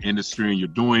entire industry and you're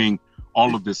doing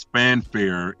all of this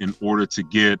fanfare in order to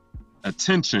get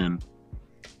attention.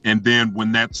 And then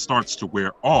when that starts to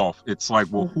wear off, it's like,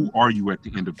 well, who are you at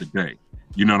the end of the day?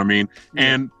 You know what I mean? Yeah.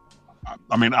 And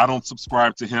I mean, I don't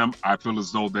subscribe to him. I feel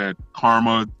as though that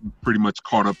karma pretty much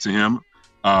caught up to him.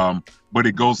 But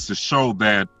it goes to show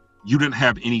that you didn't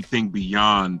have anything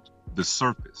beyond the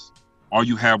surface. All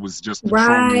you had was just the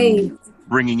trolling,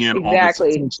 bringing in all this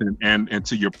attention. And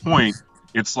to your point,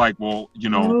 it's like, well, you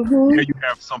know, yeah, you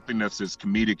have something that's as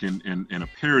comedic and a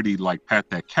parody like Pat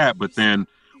That Cat, but then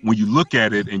when you look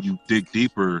at it and you dig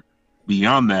deeper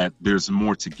beyond that, there's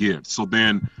more to give. So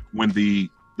then when the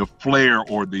flair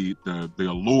or the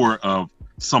allure of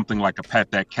something like a Pat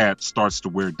That Cat starts to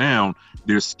wear down,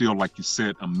 there's still, like you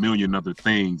said, a million other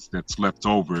things that's left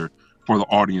over for the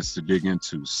audience to dig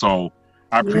into. So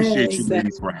I appreciate you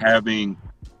ladies for having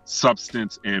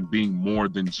substance and being more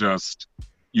than just,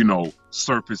 you know,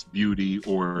 surface beauty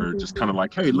or just kind of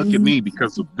like, hey, look at me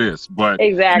because of this. But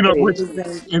you know,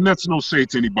 and that's no shade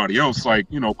to anybody else. Like,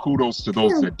 you know, kudos to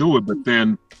those that do it. But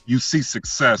then you see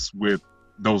success with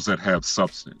those that have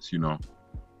substance, you know.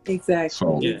 Exactly.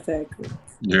 So, exactly.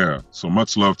 Yeah. So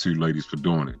much love to you ladies for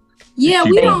doing it. Yeah,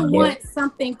 we don't want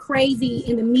something crazy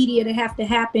in the media to have to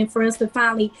happen for us to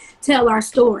finally tell our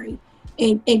story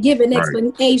and give an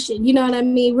explanation. You know what I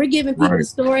mean? We're giving people the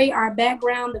story, our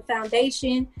background, the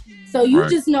foundation. So you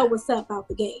just know what's up out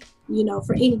the gate, you know,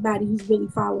 for anybody who's really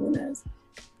following us.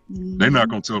 They're not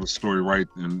going to tell the story right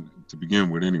to begin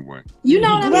with anyway. You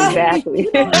know what I mean? Exactly.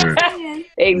 You know what I'm saying?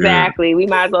 Exactly. Yeah. We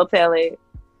might as well tell it.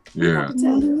 Yeah.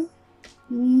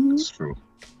 That's true.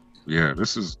 Yeah,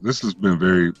 this has been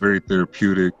very, very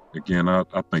therapeutic. Again, I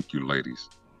thank you ladies.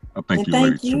 I thank you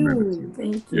ladies tremendously.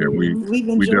 Thank you. Yeah,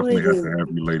 we definitely have to have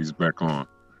you ladies back on.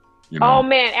 You know? Oh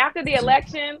man, after the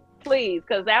election, please,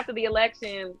 because after the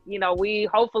election, you know, we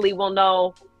hopefully will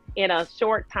know in a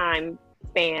short time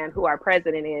span who our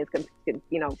president is,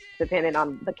 you know, depending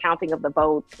on the counting of the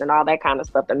votes and all that kind of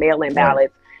stuff, the mail-in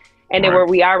ballots. And then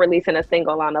we are releasing a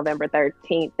single on November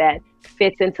 13th that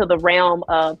fits into the realm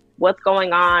of what's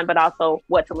going on, but also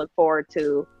what to look forward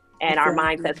to and our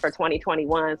mindsets for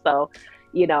 2021. So,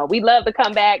 you know, we love to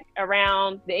come back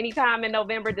around anytime in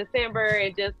November, December,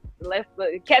 and just let's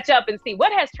catch up and see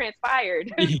what has transpired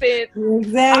since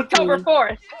October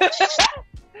 4th.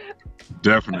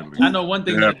 Definitely. I know one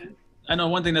thing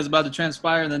that's about to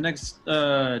transpire in the next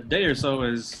day or so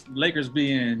is Lakers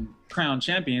being crowned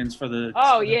champions for the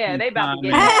they about to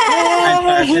get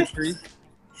that. History.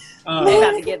 They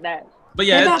about to get that. But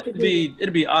yeah,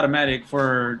 it'd be automatic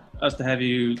for us to have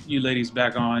you ladies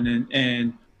back on,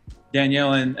 and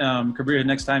Danielle and Kabir,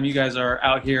 next time you guys are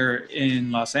out here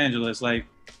in Los Angeles, like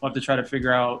we'll have to try to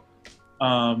figure out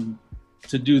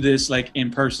to do this like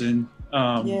in person.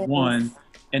 One,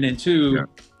 and then two,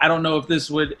 I don't know if this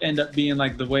would end up being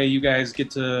like the way you guys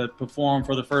get to perform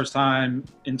for the first time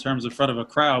in terms of front of a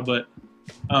crowd, but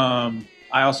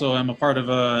I also am a part of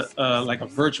a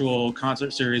virtual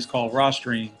concert series called Raw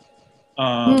Stream,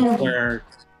 where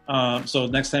so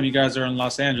next time you guys are in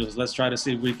Los Angeles, let's try to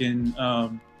see if we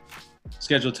can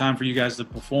schedule time for you guys to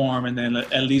perform, and then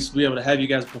at least be able to have you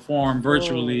guys perform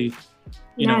virtually,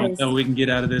 you know, until we can get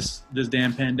out of this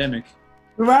damn pandemic.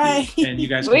 Right. And you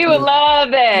guys, we would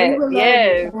love that.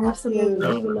 Yes, absolutely.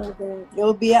 We would love that. It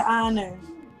would be an honor.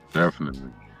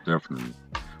 Definitely.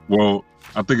 Well,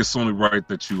 I think it's only right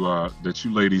that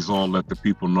you ladies all let the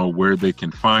people know where they can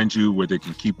find you, where they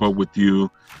can keep up with you,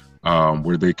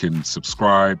 where they can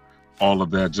subscribe, all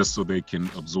of that, just so they can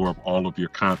absorb all of your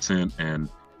content and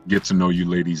get to know you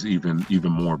ladies even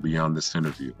more beyond this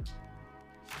interview.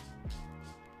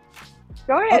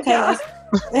 Go ahead. Okay.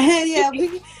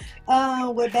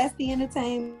 With Bestie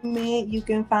Entertainment, you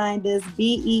can find us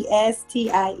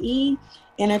BESTIE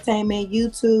Entertainment,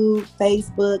 YouTube,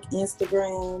 Facebook,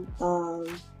 Instagram,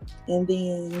 and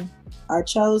then our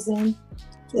Chozyn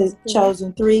is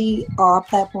Chozyn 3, all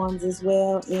platforms as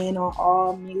well, and on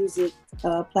all music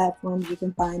platforms you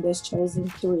can find us Chozyn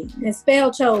 3. And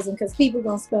spell Chozyn because people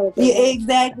gonna spell it. Yeah,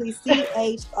 exactly.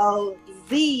 CHOZYN.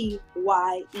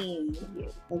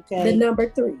 Okay. The number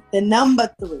 3. The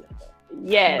number 3.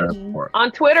 Yes.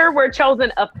 On Twitter, we're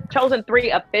Chozyn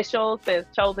 3 official, since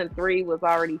Chozyn 3 was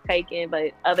already taken.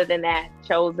 But other than that,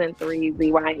 Chozyn 3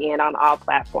 ZYN on all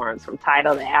platforms, from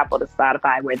Tidal to Apple to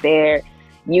Spotify. We're there.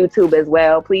 YouTube as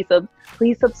well. Please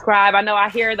subscribe. I know I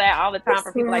hear that all the time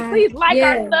from people, like, please like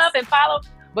our stuff and follow.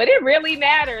 But it really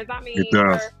matters. I mean,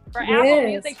 for Apple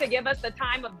Music to give us the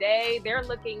time of day, they're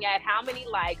looking at how many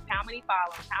likes, how many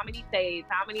follows, how many saves,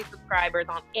 how many subscribers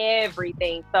on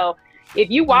everything. So if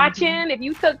you watching, if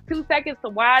you took 2 seconds to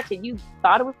watch and you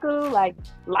thought it was cool, like,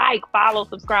 follow,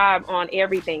 subscribe on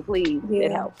everything, please.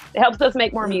 It helps. It helps us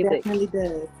make more music. It really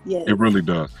does. Yes. It really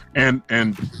does. And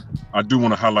I do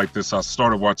want to highlight this. I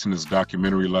started watching this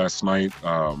documentary last night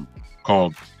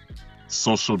called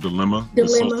Social Dilemma.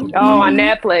 On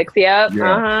Netflix. Yep.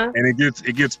 Yeah. And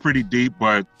it gets pretty deep,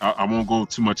 but I won't go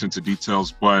too much into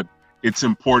details, but it's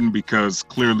important because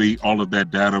clearly all of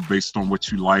that data based on what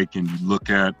you like and you look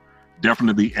at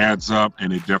definitely adds up,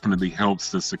 and it definitely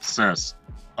helps the success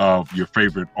of your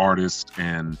favorite artists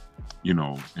and, you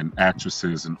know, and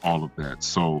actresses and all of that.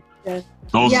 So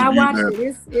those I of you watched that,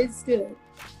 it. It's good.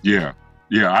 Yeah.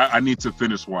 I need to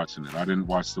finish watching it. I didn't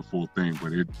watch the full thing,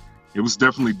 but it was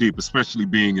definitely deep, especially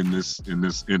being in this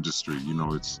industry. You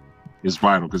know, it's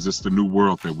vital because it's the new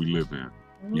world that we live in.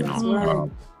 You know,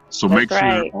 so make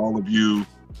sure all of you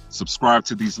subscribe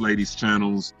to these ladies'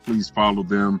 channels. Please follow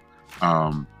them.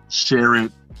 Share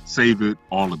it, save it,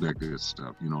 all of that good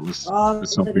stuff. You know, let's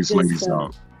help these ladies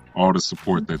out. All the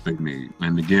support that they need.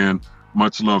 And again,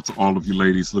 much love to all of you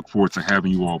ladies. Look forward to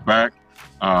having you all back.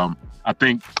 I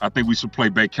think we should play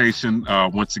Baecation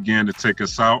once again to take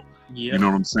us out. Yep. You know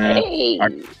what I'm saying?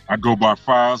 Hey. I go by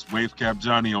Files, Wavecap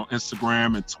Johnny on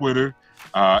Instagram and Twitter.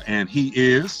 And he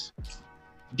is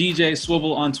DJ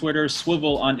Swivel on Twitter,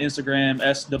 Swivel on Instagram,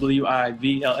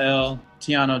 SWIVLL.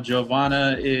 Tiana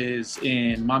Giovanna is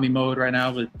in mommy mode right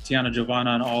now with Tiana Giovanna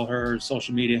on all her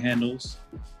social media handles.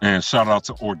 And shout out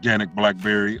to Organic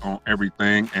Blackberry on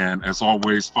everything. And as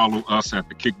always, follow us at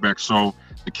The Kickback Show,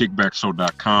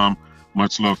 thekickbackshow.com.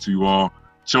 Much love to you all.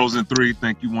 Chozyn 3,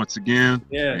 thank you once again.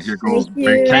 Yes. And here goes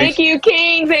Thank you,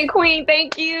 kings and queens.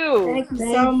 Thank you. Thank you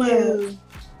so much.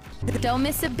 Don't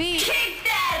miss a beat. Kick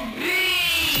that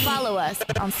beat. Follow us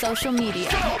on social media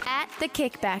at The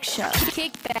Kickback Show.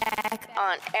 Kickback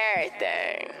on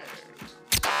everything.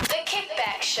 The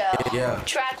Kickback Show. Yeah.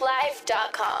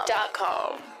 Tracklife.com.